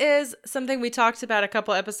think this is something we talked about a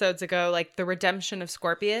couple episodes ago, like the redemption of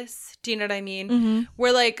Scorpius. Do you know what I mean?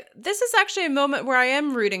 Where like, this is actually a moment where I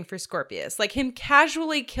am rooting for Scorpius. Like him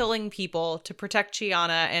casually killing people to protect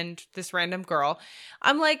Chiana and this random girl.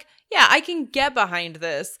 I'm like, yeah, I can get behind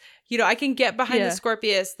this. You know, I can get behind the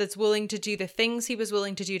Scorpius that's willing to do the things he was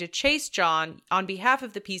willing to do to chase John on behalf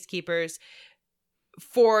of the peacekeepers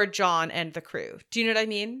for John and the crew. Do you know what I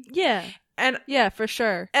mean? Yeah. And yeah, for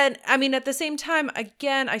sure. And I mean, at the same time,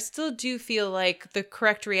 again, I still do feel like the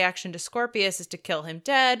correct reaction to Scorpius is to kill him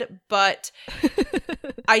dead, but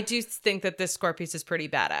I do think that this Scorpius is pretty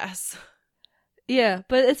badass. Yeah,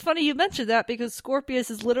 but it's funny you mentioned that because Scorpius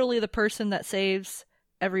is literally the person that saves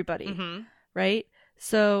everybody, right?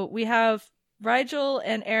 So we have Rygel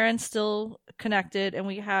and Aaron still connected, and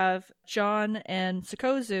we have John and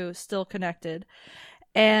Sikozu still connected.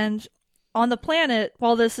 And on the planet,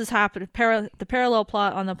 while this is happening, the parallel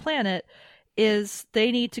plot on the planet is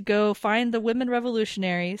they need to go find the women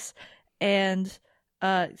revolutionaries and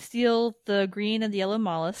steal the green and the yellow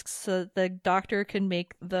mollusks so the doctor can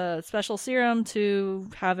make the special serum to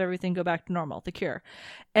have everything go back to normal, the cure.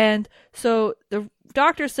 And so the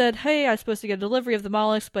doctor said, "Hey, I'm supposed to get a delivery of the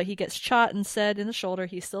mollusks," but he gets shot and said in the shoulder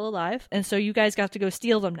he's still alive. And so you guys got to go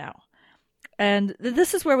steal them now. And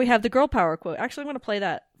this is where we have the girl power quote. Actually, I'm going to play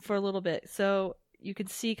that for a little bit so you can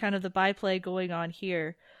see kind of the byplay going on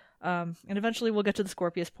here. And eventually we'll get to the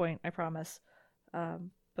Scorpius point, I promise.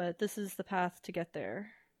 But this is the path to get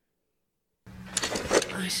there.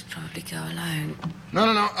 I should probably go alone.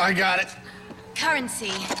 No, I got it.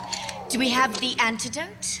 Currency. Do we have the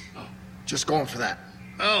antidote? Just going for that.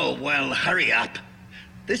 Oh, well, hurry up.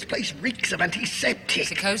 This place reeks of antiseptic.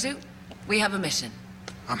 Sikozu, we have a mission.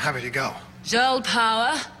 I'm happy to go. Girl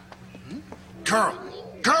power.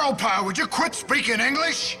 Girl power, would you quit speaking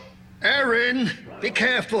English? Aaron, be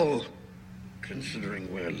careful.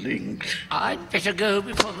 Considering we're linked. I'd better go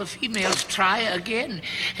before the females try again.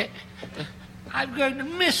 I'm going to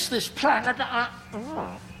miss this planet.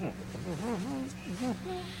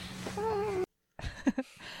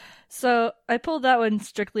 So I pulled that one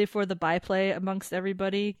strictly for the byplay amongst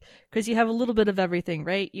everybody because you have a little bit of everything,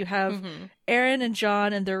 right? You have Aaron and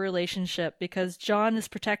John and their relationship because John is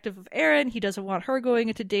protective of Aaron. He doesn't want her going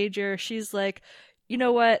into danger. She's like, "You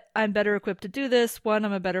know what? I'm better equipped to do this. One,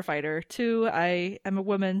 I'm a better fighter. Two, I am a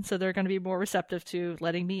woman, so they're going to be more receptive to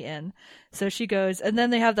letting me in." So she goes, and then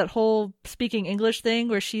they have that whole speaking English thing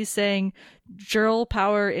where she's saying "girl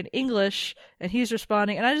power" in English, and he's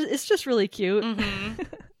responding, and it's just really cute.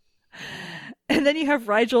 And then you have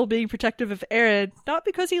Rygel being protective of Aaron, not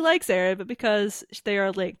because he likes Aaron, but because they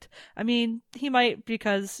are linked. I mean, he might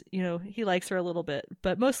because, you know, he likes her a little bit,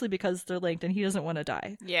 but mostly because they're linked and he doesn't want to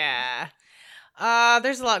die. Yeah.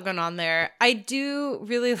 There's a lot going on there. I do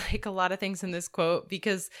really like a lot of things in this quote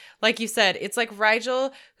because, like you said, it's like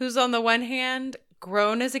Rygel, who's on the one hand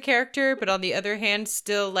grown as a character, but on the other hand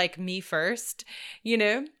still like me first, you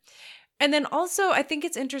know? And then also, I think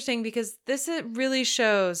it's interesting because it really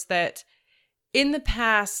shows that in the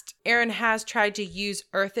past, Aaron has tried to use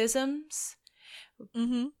Earthisms,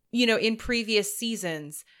 you know, in previous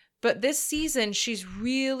seasons. But this season, she's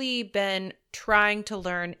really been trying to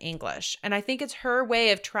learn English. And I think it's her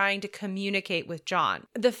way of trying to communicate with John.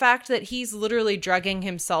 The fact that he's literally drugging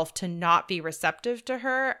himself to not be receptive to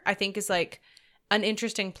her, I think is like an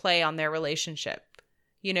interesting play on their relationship,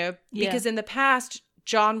 you know? Yeah. Because in the past,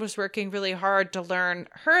 John was working really hard to learn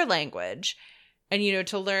her language and, you know,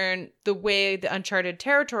 to learn the way the uncharted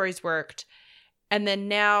territories worked. And then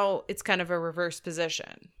now it's kind of a reverse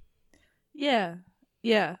position. Yeah.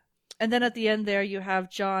 Yeah. And then at the end there, you have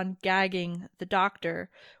John gagging the doctor,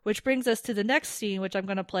 which brings us to the next scene, which I'm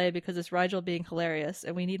going to play because it's Rygel being hilarious,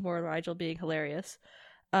 and we need more Rygel being hilarious,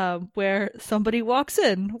 where somebody walks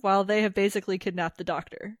in while they have basically kidnapped the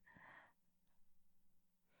doctor.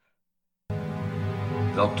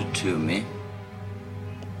 Dr. Toomey?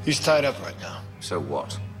 He's tied up right now. So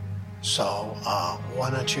what? So, why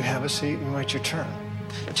don't you have a seat and wait your turn?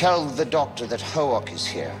 Tell the doctor that Hook is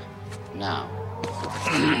here. Now.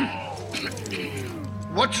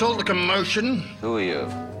 What's all the commotion? Who are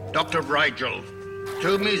you? Dr. Rygel.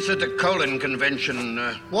 Toomey's at the Colin convention.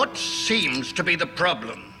 What seems to be the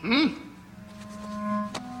problem,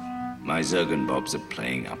 My Zergenbobs are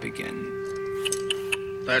playing up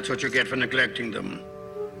again. That's what you get for neglecting them.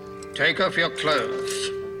 Take off your clothes.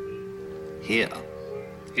 Here?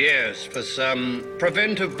 Yes, for some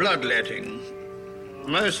preventive bloodletting.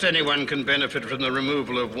 Most anyone can benefit from the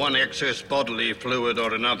removal of one excess bodily fluid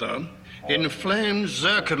or another. Inflamed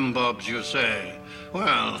Zerkenbobs, you say?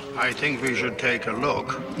 Well, I think we should take a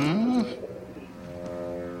look.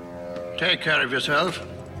 Take care of yourself.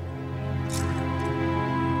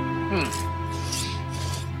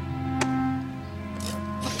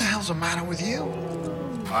 What the hell's the matter with you?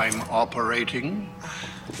 I'm operating.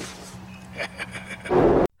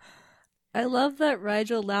 I love that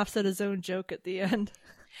Rygel laughs at his own joke at the end.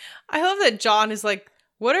 I love that John is like,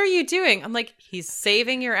 what are you doing? I'm like, he's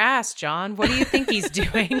saving your ass, John. What do you think he's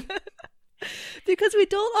doing? Because we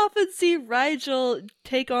don't often see Rygel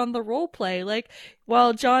take on the role play. Like,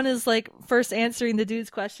 while John is like first answering the dude's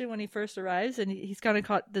question when he first arrives, and he's kind of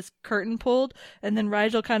caught this curtain pulled, and then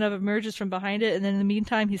Rygel kind of emerges from behind it, and then in the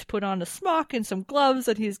meantime he's put on a smock and some gloves,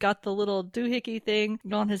 and he's got the little doohickey thing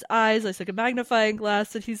on his eyes, like a magnifying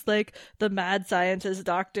glass, and he's like the mad scientist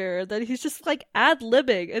doctor. That he's just like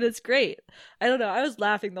ad-libbing, and it's great. I don't know, I was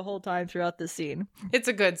laughing the whole time throughout this scene. It's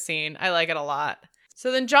a good scene. I like it a lot.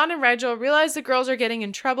 So then John and Rygel realize the girls are getting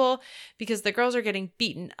in trouble because the girls are getting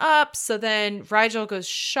beaten up. So then Rygel goes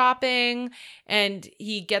shopping and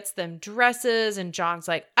he gets them dresses, and John's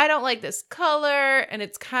like, I don't like this color. And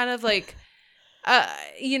it's kind of like,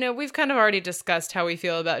 you know, we've kind of already discussed how we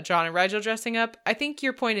feel about John and Rygel dressing up. I think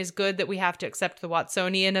your point is good that we have to accept the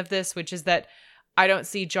Watsonian of this, which is that I don't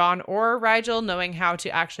see John or Rygel knowing how to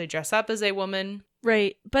actually dress up as a woman.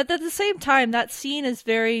 Right. But at the same time, that scene is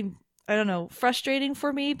very, I don't know, frustrating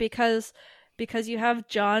for me because you have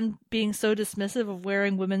John being so dismissive of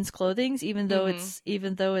wearing women's clothing, even though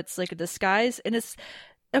it's like a disguise, and it's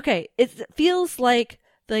okay. It feels like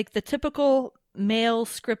the typical male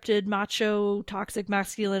scripted macho toxic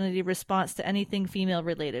masculinity response to anything female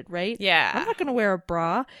related, right? Yeah. I'm not going to wear a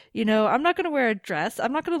bra, you know, I'm not going to wear a dress,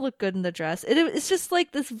 I'm not going to look good in the dress. It's just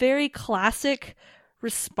like this very classic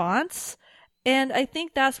response. And I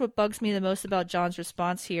think that's what bugs me the most about John's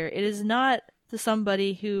response here. It is not to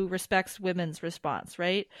somebody who respects women's response,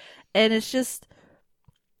 right? And it's just,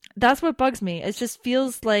 that's what bugs me. It just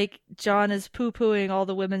feels like John is poo-pooing all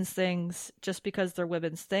the women's things just because they're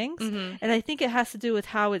women's things. Mm-hmm. And I think it has to do with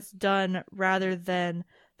how it's done rather than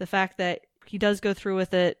the fact that he does go through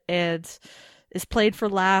with it and is played for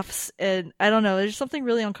laughs. And I don't know, there's something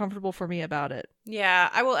really uncomfortable for me about it.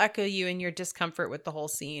 Yeah, I will echo you in your discomfort with the whole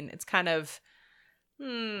scene. It's kind of,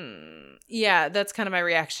 yeah, that's kind of my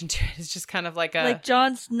reaction to it. It's just kind of like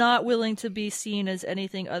John's not willing to be seen as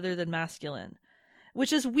anything other than masculine,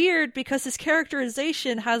 which is weird because his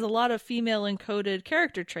characterization has a lot of female encoded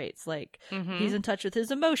character traits. Like he's in touch with his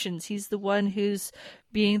emotions. He's the one who's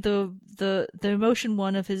being the emotion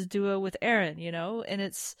one of his duo with Aaron, you know, and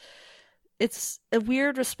it's a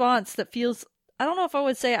weird response that feels, I don't know if I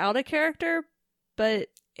would say out of character, but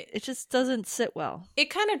it just doesn't sit well. It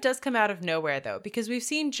kind of does come out of nowhere, though, because we've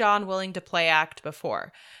seen John willing to play act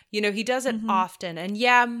before. You know, he does it often. And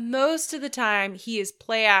yeah, most of the time he is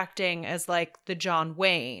play acting as like the John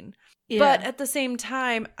Wayne. Yeah. But at the same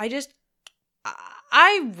time,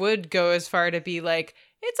 I would go as far to be like,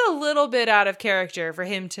 it's a little bit out of character for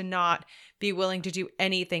him to not be willing to do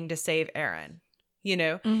anything to save Aaron, you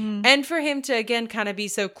know? Mm-hmm. And for him to, again, kind of be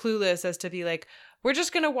so clueless as to be like, we're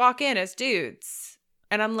just going to walk in as dudes.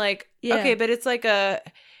 And I'm like, okay, but it's like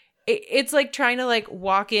It's like trying to like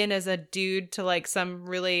walk in as a dude to like some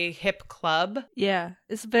really hip club. Yeah,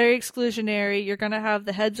 it's very exclusionary. You're gonna have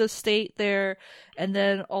the heads of state there, and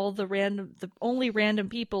then all the only random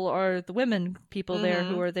people are the women people there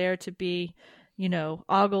who are there to be, you know,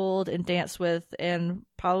 ogled and danced with and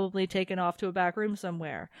probably taken off to a back room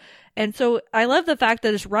somewhere. And so I love the fact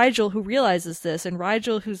that it's Rygel who realizes this, and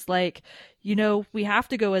Rygel who's like, you know, we have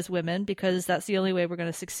to go as women because that's the only way we're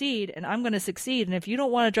going to succeed, and I'm going to succeed. And if you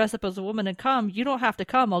don't want to dress up as a woman and come, you don't have to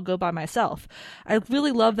come. I'll go by myself. I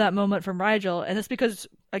really love that moment from Rygel, and it's because,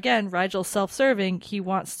 again, Rygel's self-serving. He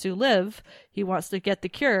wants to live. He wants to get the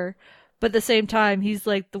cure. But at the same time, he's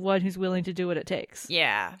like the one who's willing to do what it takes.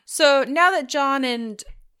 Yeah. So now that John and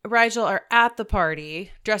Rygel are at the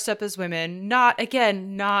party, dressed up as women, not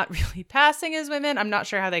really passing as women. I'm not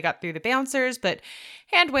sure how they got through the bouncers, but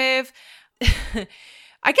hand wave.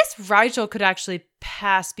 I guess Rygel could actually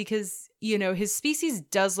pass because, you know, his species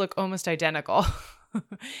does look almost identical,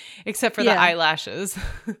 except for the eyelashes.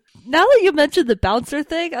 Now that you mentioned the bouncer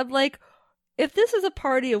thing, I'm like, if this is a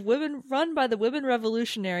party of women run by the women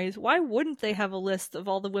revolutionaries, why wouldn't they have a list of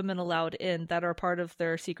all the women allowed in that are part of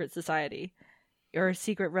their secret society or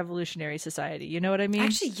secret revolutionary society? You know what I mean?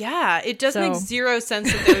 Actually, yeah. It does make zero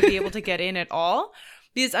sense that they would be able to get in at all.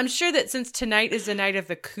 Because I'm sure that since tonight is the night of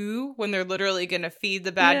the coup, when they're literally going to feed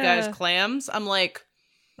the bad guys clams, I'm like,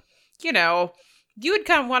 you know, you would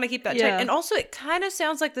kind of want to keep that tight. And also, it kind of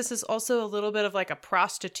sounds like this is also a little bit of like a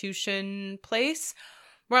prostitution place.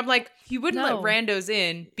 Where I'm like, you wouldn't let randos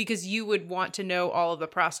in because you would want to know all of the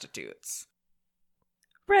prostitutes.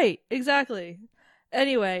 Right, exactly.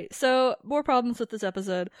 Anyway, so more problems with this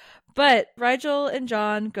episode. But Rygel and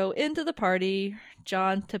John go into the party.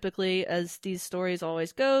 John, typically, as these stories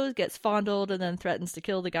always go, gets fondled and then threatens to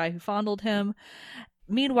kill the guy who fondled him.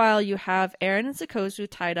 Meanwhile, you have Aaron and Sukozu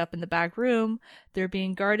tied up in the back room. They're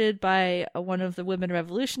being guarded by one of the women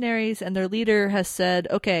revolutionaries, and their leader has said,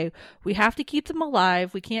 okay, we have to keep them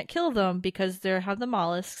alive. We can't kill them because they have the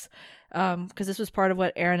mollusks. Because this was part of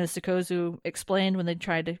what Aaron and Sukozu explained when they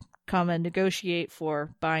tried to come and negotiate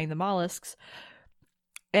for buying the mollusks.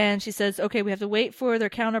 And she says, okay, we have to wait for their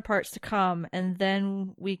counterparts to come, and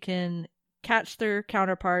then we can catch their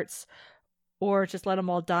counterparts or just let them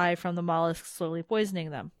all die from the mollusks slowly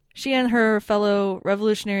poisoning them. She and her fellow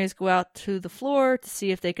revolutionaries go out to the floor to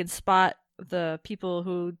see if they can spot the people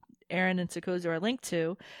who Aaron and Sukozu are linked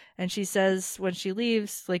to. And she says when she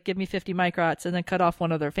leaves, like, give me 50 microts and then cut off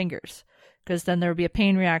one of their fingers. Because then there would be a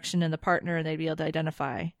pain reaction in the partner and they'd be able to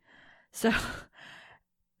identify. So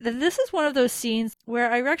this is one of those scenes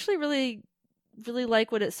where I actually really, really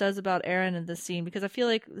like what it says about Aaron in this scene. Because I feel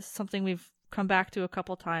like this is something we've come back to a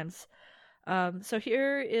couple times. So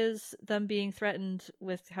here is them being threatened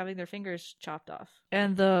with having their fingers chopped off.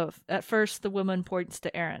 And at first the woman points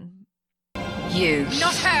to Aaron. You.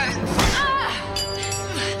 Not her!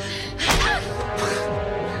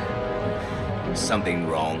 Something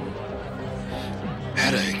wrong?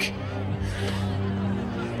 Headache.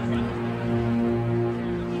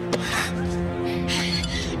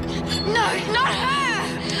 No, not her!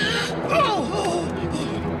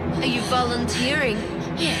 Are you volunteering?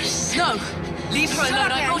 Yes. No. Leave her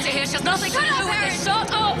alone. I brought her here. She has nothing to do with this.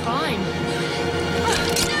 Shut up. Fine.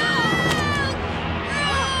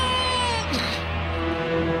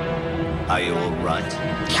 Are you all right?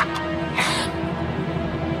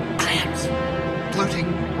 Clams. Floating.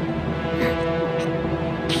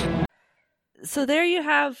 So there you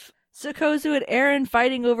have Sukozu and Aaron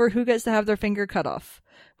fighting over who gets to have their finger cut off,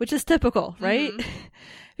 which is typical, right? Mm-hmm.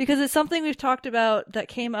 Because it's something we've talked about that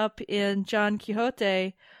came up in Don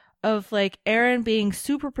Quixote of like Aaron being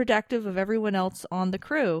super protective of everyone else on the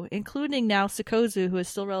crew, including now Sukozu, who is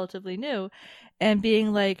still relatively new, and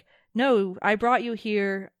being like, no, I brought you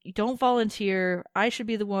here. You don't volunteer. I should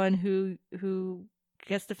be the one who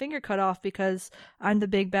gets the finger cut off because I'm the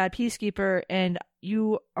big bad peacekeeper and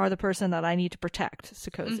you are the person that I need to protect,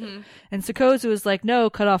 Sukozu. Mm-hmm. And Sukozu is like, no,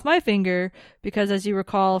 cut off my finger, because as you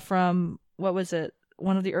recall from, what was it,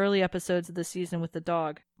 one of the early episodes of the season with the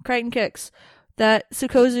dog, Crichton Kicks, that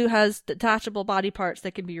Sukozu has detachable body parts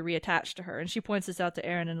that can be reattached to her. And she points this out to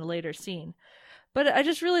Aaron in a later scene. But I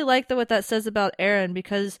just really like what that says about Aaron,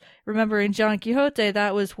 because remember in Don Quixote,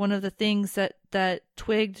 that was one of the things that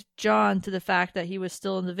twigged John to the fact that he was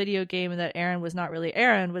still in the video game and that Aaron was not really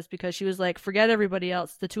Aaron, was because she was like, forget everybody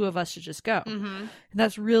else, the two of us should just go. Mm-hmm. And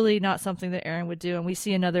that's really not something that Aaron would do. And we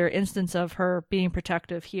see another instance of her being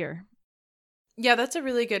protective here. Yeah, that's a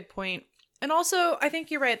really good point. And also, I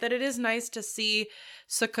think you're right that it is nice to see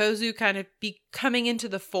Sukozu kind of be coming into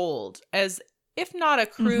the fold as, if not a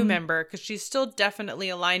crew member, because she's still definitely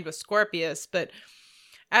aligned with Scorpius, but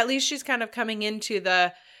at least she's kind of coming into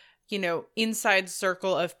the, inside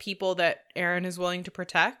circle of people that Aaron is willing to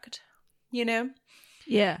protect,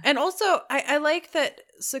 Yeah. And also, I like that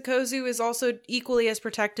Sikozu is also equally as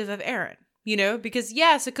protective of Aaron, because,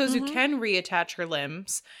 Sikozu can reattach her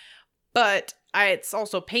limbs, but it's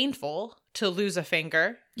also painful to lose a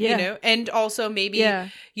finger, and also maybe,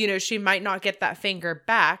 she might not get that finger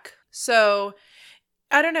back. So,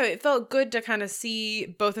 I don't know. It felt good to kind of see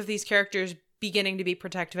both of these characters beginning to be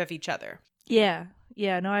protective of each other. Yeah.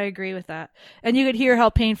 Yeah, no, I agree with that. And you could hear how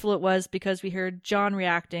painful it was because we heard John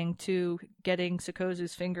reacting to getting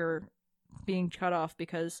Sikozu's finger being cut off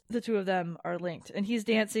because the two of them are linked. And he's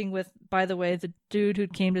dancing with, by the way, the dude who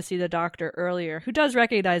came to see the doctor earlier, who does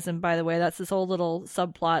recognize him, by the way. That's this whole little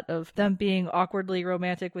subplot of them being awkwardly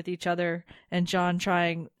romantic with each other and John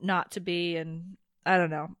trying not to be. And I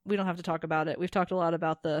don't know. We don't have to talk about it. We've talked a lot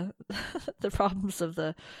about the the problems of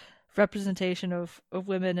the representation of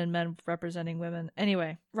women and men representing women.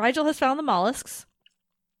 Anyway, Rygel has found the mollusks,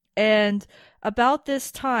 and about this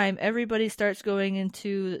time, everybody starts going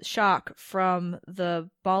into shock from the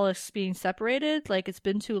mollusks being separated. Like, it's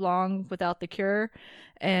been too long without the cure,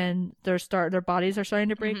 and their bodies are starting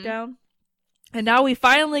to break down. And now we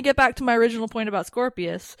finally get back to my original point about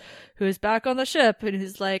Scorpius, who is back on the ship, and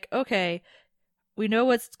he's like, okay, we know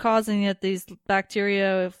what's causing it, these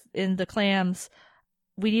bacteria in the clams.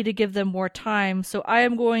 We need to give them more time. So I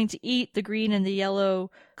am going to eat the green and the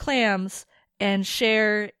yellow clams and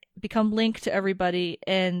become linked to everybody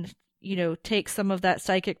and, take some of that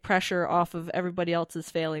psychic pressure off of everybody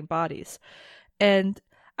else's failing bodies. And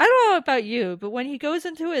I don't know about you, but when he goes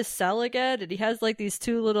into his cell again and he has like these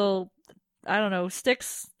two little, I don't know,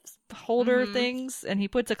 sticks holder things, and he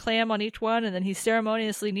puts a clam on each one, and then he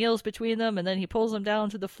ceremoniously kneels between them, and then he pulls them down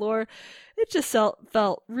to the floor. It just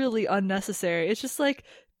felt really unnecessary. It's just like,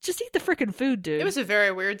 just eat the freaking food, dude. It was a very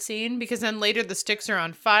weird scene because then later the sticks are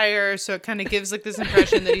on fire, so it kind of gives like this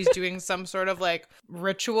impression that he's doing some sort of like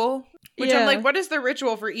ritual, which I'm like, what is the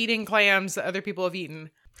ritual for eating clams that other people have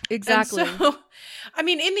eaten? Exactly. And so, I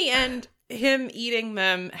mean, in the end, him eating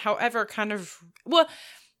them, however,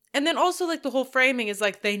 and then also, like, the whole framing is,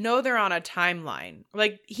 like, they know they're on a timeline.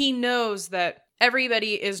 Like, he knows that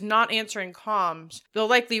everybody is not answering comms. The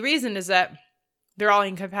likely reason is that they're all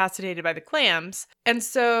incapacitated by the clams. And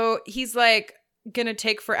so he's, like, gonna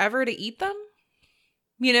take forever to eat them?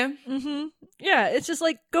 Mm-hmm. Yeah, it's just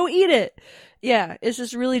like, go eat it. Yeah, it's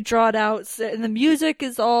just really drawn out. And the music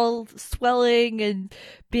is all swelling and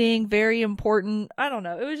being very important. I don't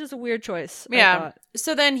know. It was just a weird choice. Yeah.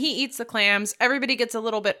 So then he eats the clams. Everybody gets a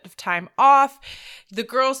little bit of time off. The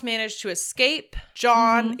girls manage to escape.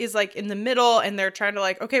 John is like in the middle, and they're trying to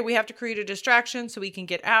like, okay, we have to create a distraction so we can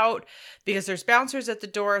get out because there's bouncers at the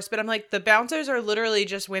doors. But I'm like, the bouncers are literally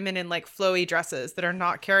just women in like flowy dresses that are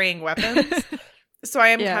not carrying weapons. So I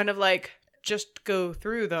am kind of like, just go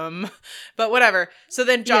through them, but whatever. So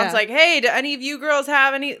then John's like, hey, do any of you girls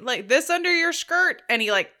have any like this under your skirt? And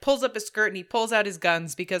he like pulls up his skirt and he pulls out his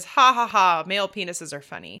guns because ha ha ha, male penises are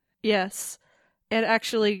funny. Yes. And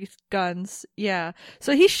actually guns. Yeah.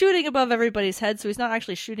 So he's shooting above everybody's head. So he's not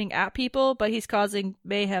actually shooting at people, but he's causing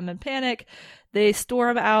mayhem and panic. They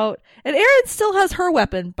storm out, and Erin still has her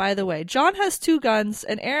weapon, by the way. John has 2 guns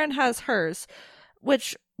and Erin has hers,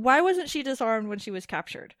 which why wasn't she disarmed when she was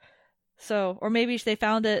captured? So, or maybe they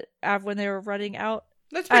found it when they were running out.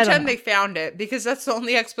 Let's pretend they found it, because that's the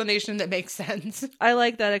only explanation that makes sense. I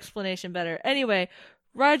like that explanation better. Anyway,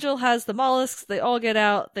 Rygel has the mollusks. They all get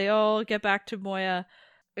out. They all get back to Moya.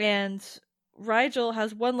 And Rygel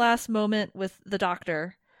has one last moment with the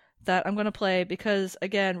doctor that I'm going to play because,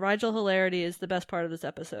 again, Rygel hilarity is the best part of this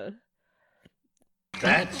episode.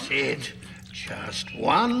 That's it. Just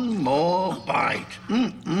one more bite.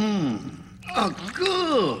 Oh,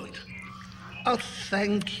 good. Oh,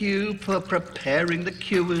 thank you for preparing the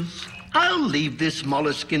cures. I'll leave this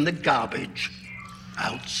mollusk in the garbage.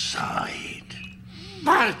 Outside.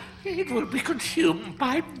 But it will be consumed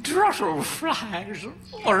by drossel flies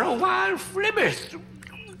or a wild flibbit.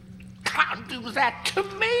 Can't do that to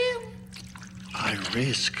me. I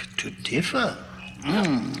risk to differ.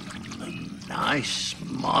 A nice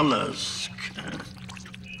mollusk.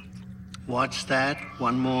 What's that?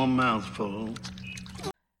 One more mouthful.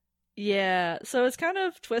 Yeah, so it's kind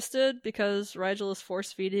of twisted because Rygel is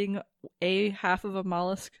force-feeding a half of a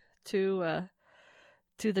mollusk to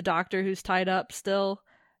the doctor who's tied up still,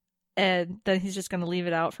 and then he's just going to leave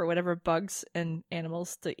it out for whatever bugs and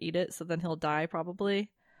animals to eat it, so then he'll die probably.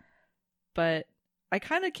 But I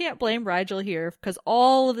kind of can't blame Rygel here because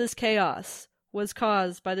all of this chaos was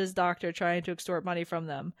caused by this doctor trying to extort money from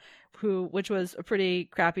them, which was a pretty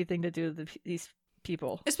crappy thing to do to these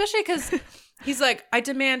people. Especially because he's like, I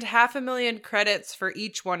demand 500,000 credits for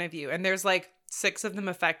each one of you. And there's like 6 of them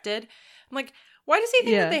affected. I'm like, why does he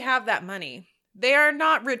think that they have that money? They are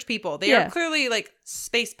not rich people. They are clearly like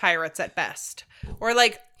space pirates at best. Or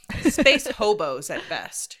like space hobos at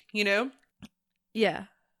best, you know? Yeah.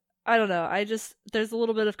 I don't know. There's a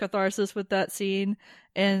little bit of catharsis with that scene.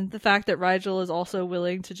 And the fact that Rygel is also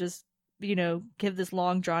willing to just, give this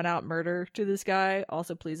long drawn out murder to this guy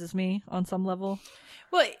also pleases me on some level.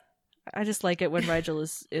 Well, I just like it when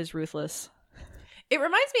Rygel is ruthless. It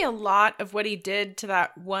reminds me a lot of what he did to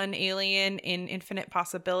that one alien in Infinite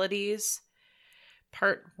Possibilities.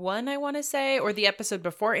 Part 1, I want to say, or the episode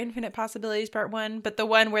before Infinite Possibilities Part 1, but the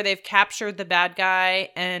one where they've captured the bad guy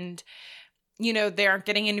and, they aren't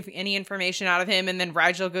getting any information out of him, and then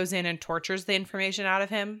Rygel goes in and tortures the information out of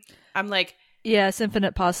him. I'm like... Yes,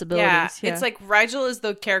 Infinite Possibilities. Yeah, it's like Rygel is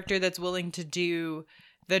the character that's willing to do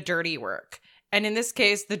the dirty work. And in this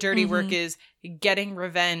case, the dirty work is getting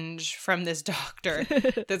revenge from this doctor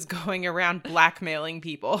that's going around blackmailing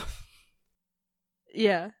people.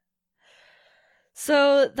 Yeah.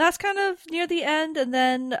 So that's kind of near the end, and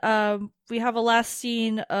then we have a last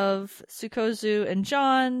scene of Sukozu and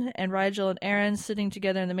John and Rygel and Aaron sitting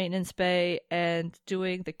together in the maintenance bay and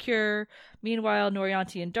doing the cure. Meanwhile,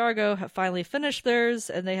 Norianti and Dargo have finally finished theirs,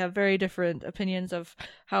 and they have very different opinions of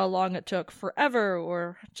how long it took, forever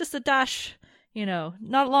or just a dash.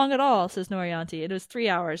 Not long at all, says Norianti. It was 3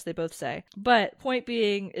 hours, they both say. But point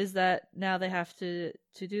being is that now they have to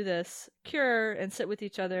do this cure and sit with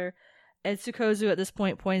each other. And Sukozu at this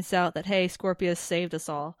point points out that, hey, Scorpius saved us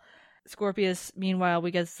all. Scorpius, meanwhile,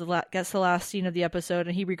 gets the last scene of the episode,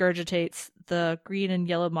 and he regurgitates the green and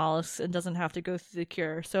yellow mollusks and doesn't have to go through the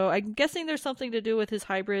cure. So I'm guessing there's something to do with his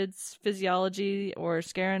hybrid's physiology or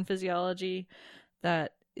Scaran physiology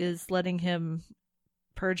that is letting him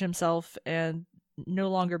purge himself and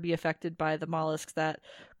no longer be affected by the mollusks that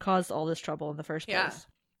caused all this trouble in the first place.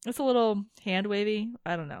 It's a little hand-wavy.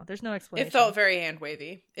 I don't know. There's no explanation. It felt very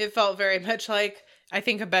hand-wavy. It felt very much like, I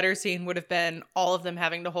think a better scene would have been all of them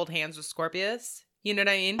having to hold hands with Scorpius. You know what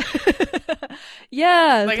I mean?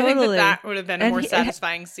 Yeah, like, totally. I think that would have been a more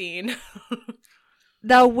satisfying scene.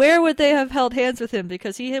 Now, where would they have held hands with him?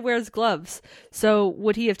 Because he wears gloves. So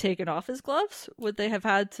would he have taken off his gloves? Would they have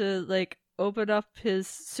had to, open up his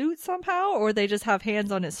suit somehow? Or would they just have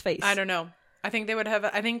hands on his face? I don't know. I think we would have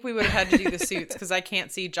had to do the suits because I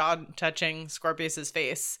can't see John touching Scorpius's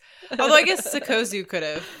face. Although I guess Sukozu could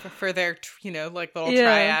have for their, little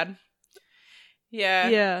triad.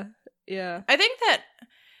 Yeah. Yeah. I think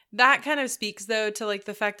that kind of speaks though to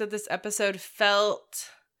the fact that this episode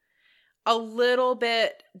felt a little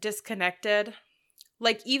bit disconnected.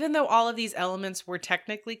 Even though all of these elements were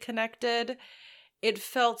technically connected, it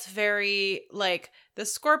felt very the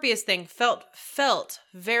Scorpius thing felt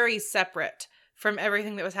very separate from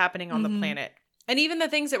everything that was happening on the planet. And even the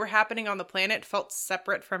things that were happening on the planet felt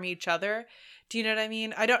separate from each other. Do you know what I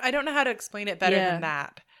mean? I don't know how to explain it better than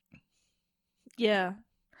that. Yeah.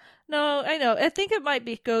 No, I know. I think it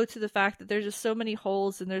might go to the fact that there's just so many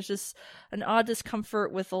holes and there's just an odd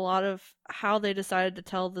discomfort with a lot of how they decided to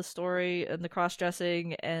tell the story and the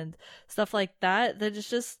cross-dressing and stuff like that. That it's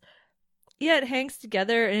just... Yeah, it hangs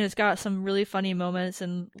together and it's got some really funny moments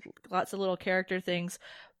and lots of little character things.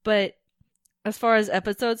 But as far as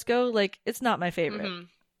episodes go, it's not my favorite. Mm-hmm.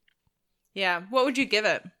 Yeah. What would you give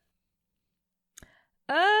it?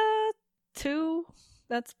 2.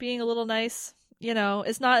 That's being a little nice.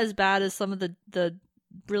 It's not as bad as some of the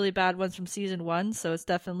really bad ones from season 1, so it's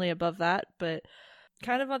definitely above that, but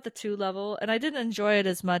kind of at the 2 level. And I didn't enjoy it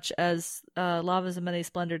as much as Lava's a Many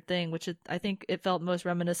Splendored Thing, which I think it felt most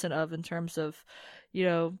reminiscent of in terms of,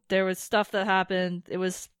 there was stuff that happened. It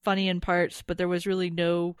was funny in parts, but there was really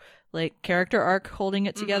no character arc holding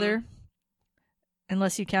it together.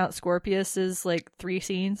 Unless you count Scorpius's 3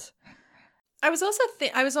 scenes. I was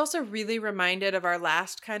also really reminded of our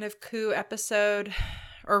last kind of Coup episode,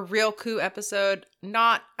 or real Coup episode.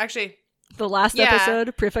 Not actually the last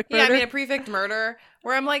episode, Prefect Murder. Yeah, I mean a Prefect Murder,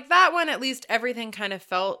 where I'm that one at least everything kind of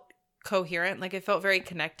felt coherent, it felt very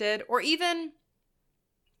connected. Or even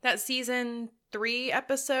that season 3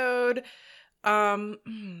 episode.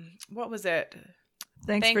 What was it?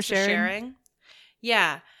 Thanks for sharing.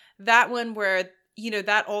 Yeah, that one where.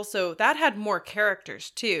 That had more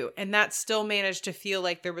characters too. And that still managed to feel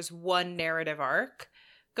like there was one narrative arc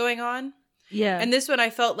going on. Yeah. And this one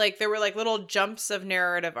I felt like there were little jumps of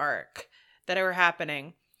narrative arc that were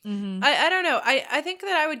happening. Mm-hmm. I don't know. I think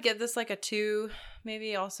that I would give this a 2,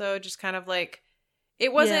 maybe also just kind of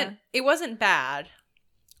it wasn't bad.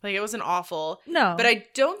 Like, it wasn't awful. No. But I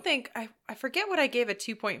don't think, I forget what I gave a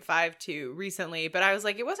 2.5 to recently, but I was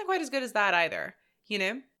like, it wasn't quite as good as that either, you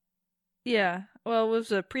know? Yeah. Well, it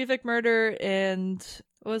was a Previc Murder, and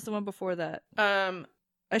what was the one before that?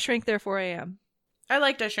 I Shrank Therefore I Am. I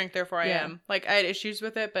liked I Shrank Therefore I Am. Like, I had issues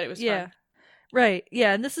with it, but it was fun. Right.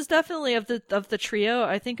 Yeah, and this is definitely of the trio.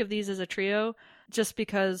 I think of these as a trio just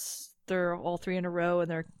because they're all 3 in a row and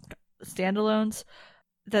they're standalones.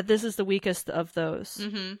 That this is the weakest of those.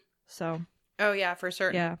 Mm-hmm. So. Oh, yeah, for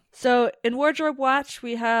certain. Yeah. So in Wardrobe Watch,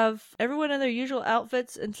 we have everyone in their usual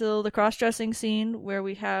outfits until the cross-dressing scene where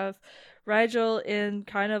we have Rygel in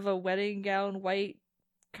kind of a wedding gown, white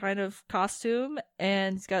kind of costume,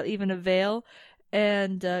 and he's got even a veil.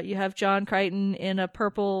 And you have John Crichton in a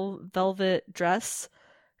purple velvet dress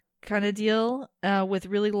kind of deal with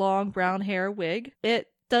really long brown hair wig. It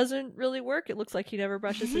doesn't really work. It looks like he never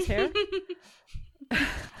brushes his hair.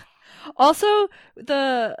 Also,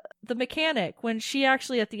 the mechanic, when she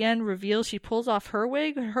actually at the end reveals she pulls off her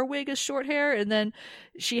wig is short hair, and then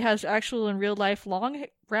she has actual in real life long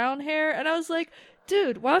brown hair, and I was like,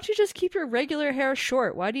 dude, why don't you just keep your regular hair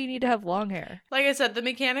short? Why do you need to have long hair? Like I said, the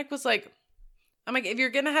mechanic was like, I'm like, if you're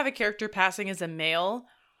gonna have a character passing as a male,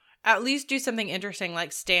 at least do something interesting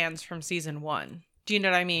like Stan's from season 1. Do you know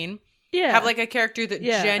what I mean? Yeah. Have like a character that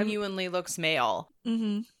genuinely looks male.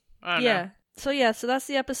 Mm-hmm. I don't know. So that's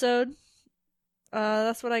the episode.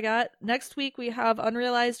 That's what I got. Next week we have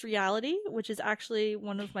Unrealized Reality, which is actually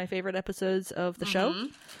one of my favorite episodes of the show.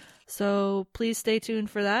 So please stay tuned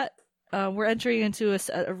for that. We're entering into a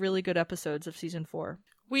set of really good episodes of season 4.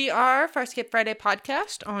 We are Farscape Friday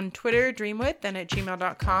Podcast on Twitter, Dreamwidth, and at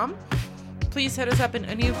gmail.com. Please hit us up in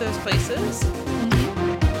any of those places.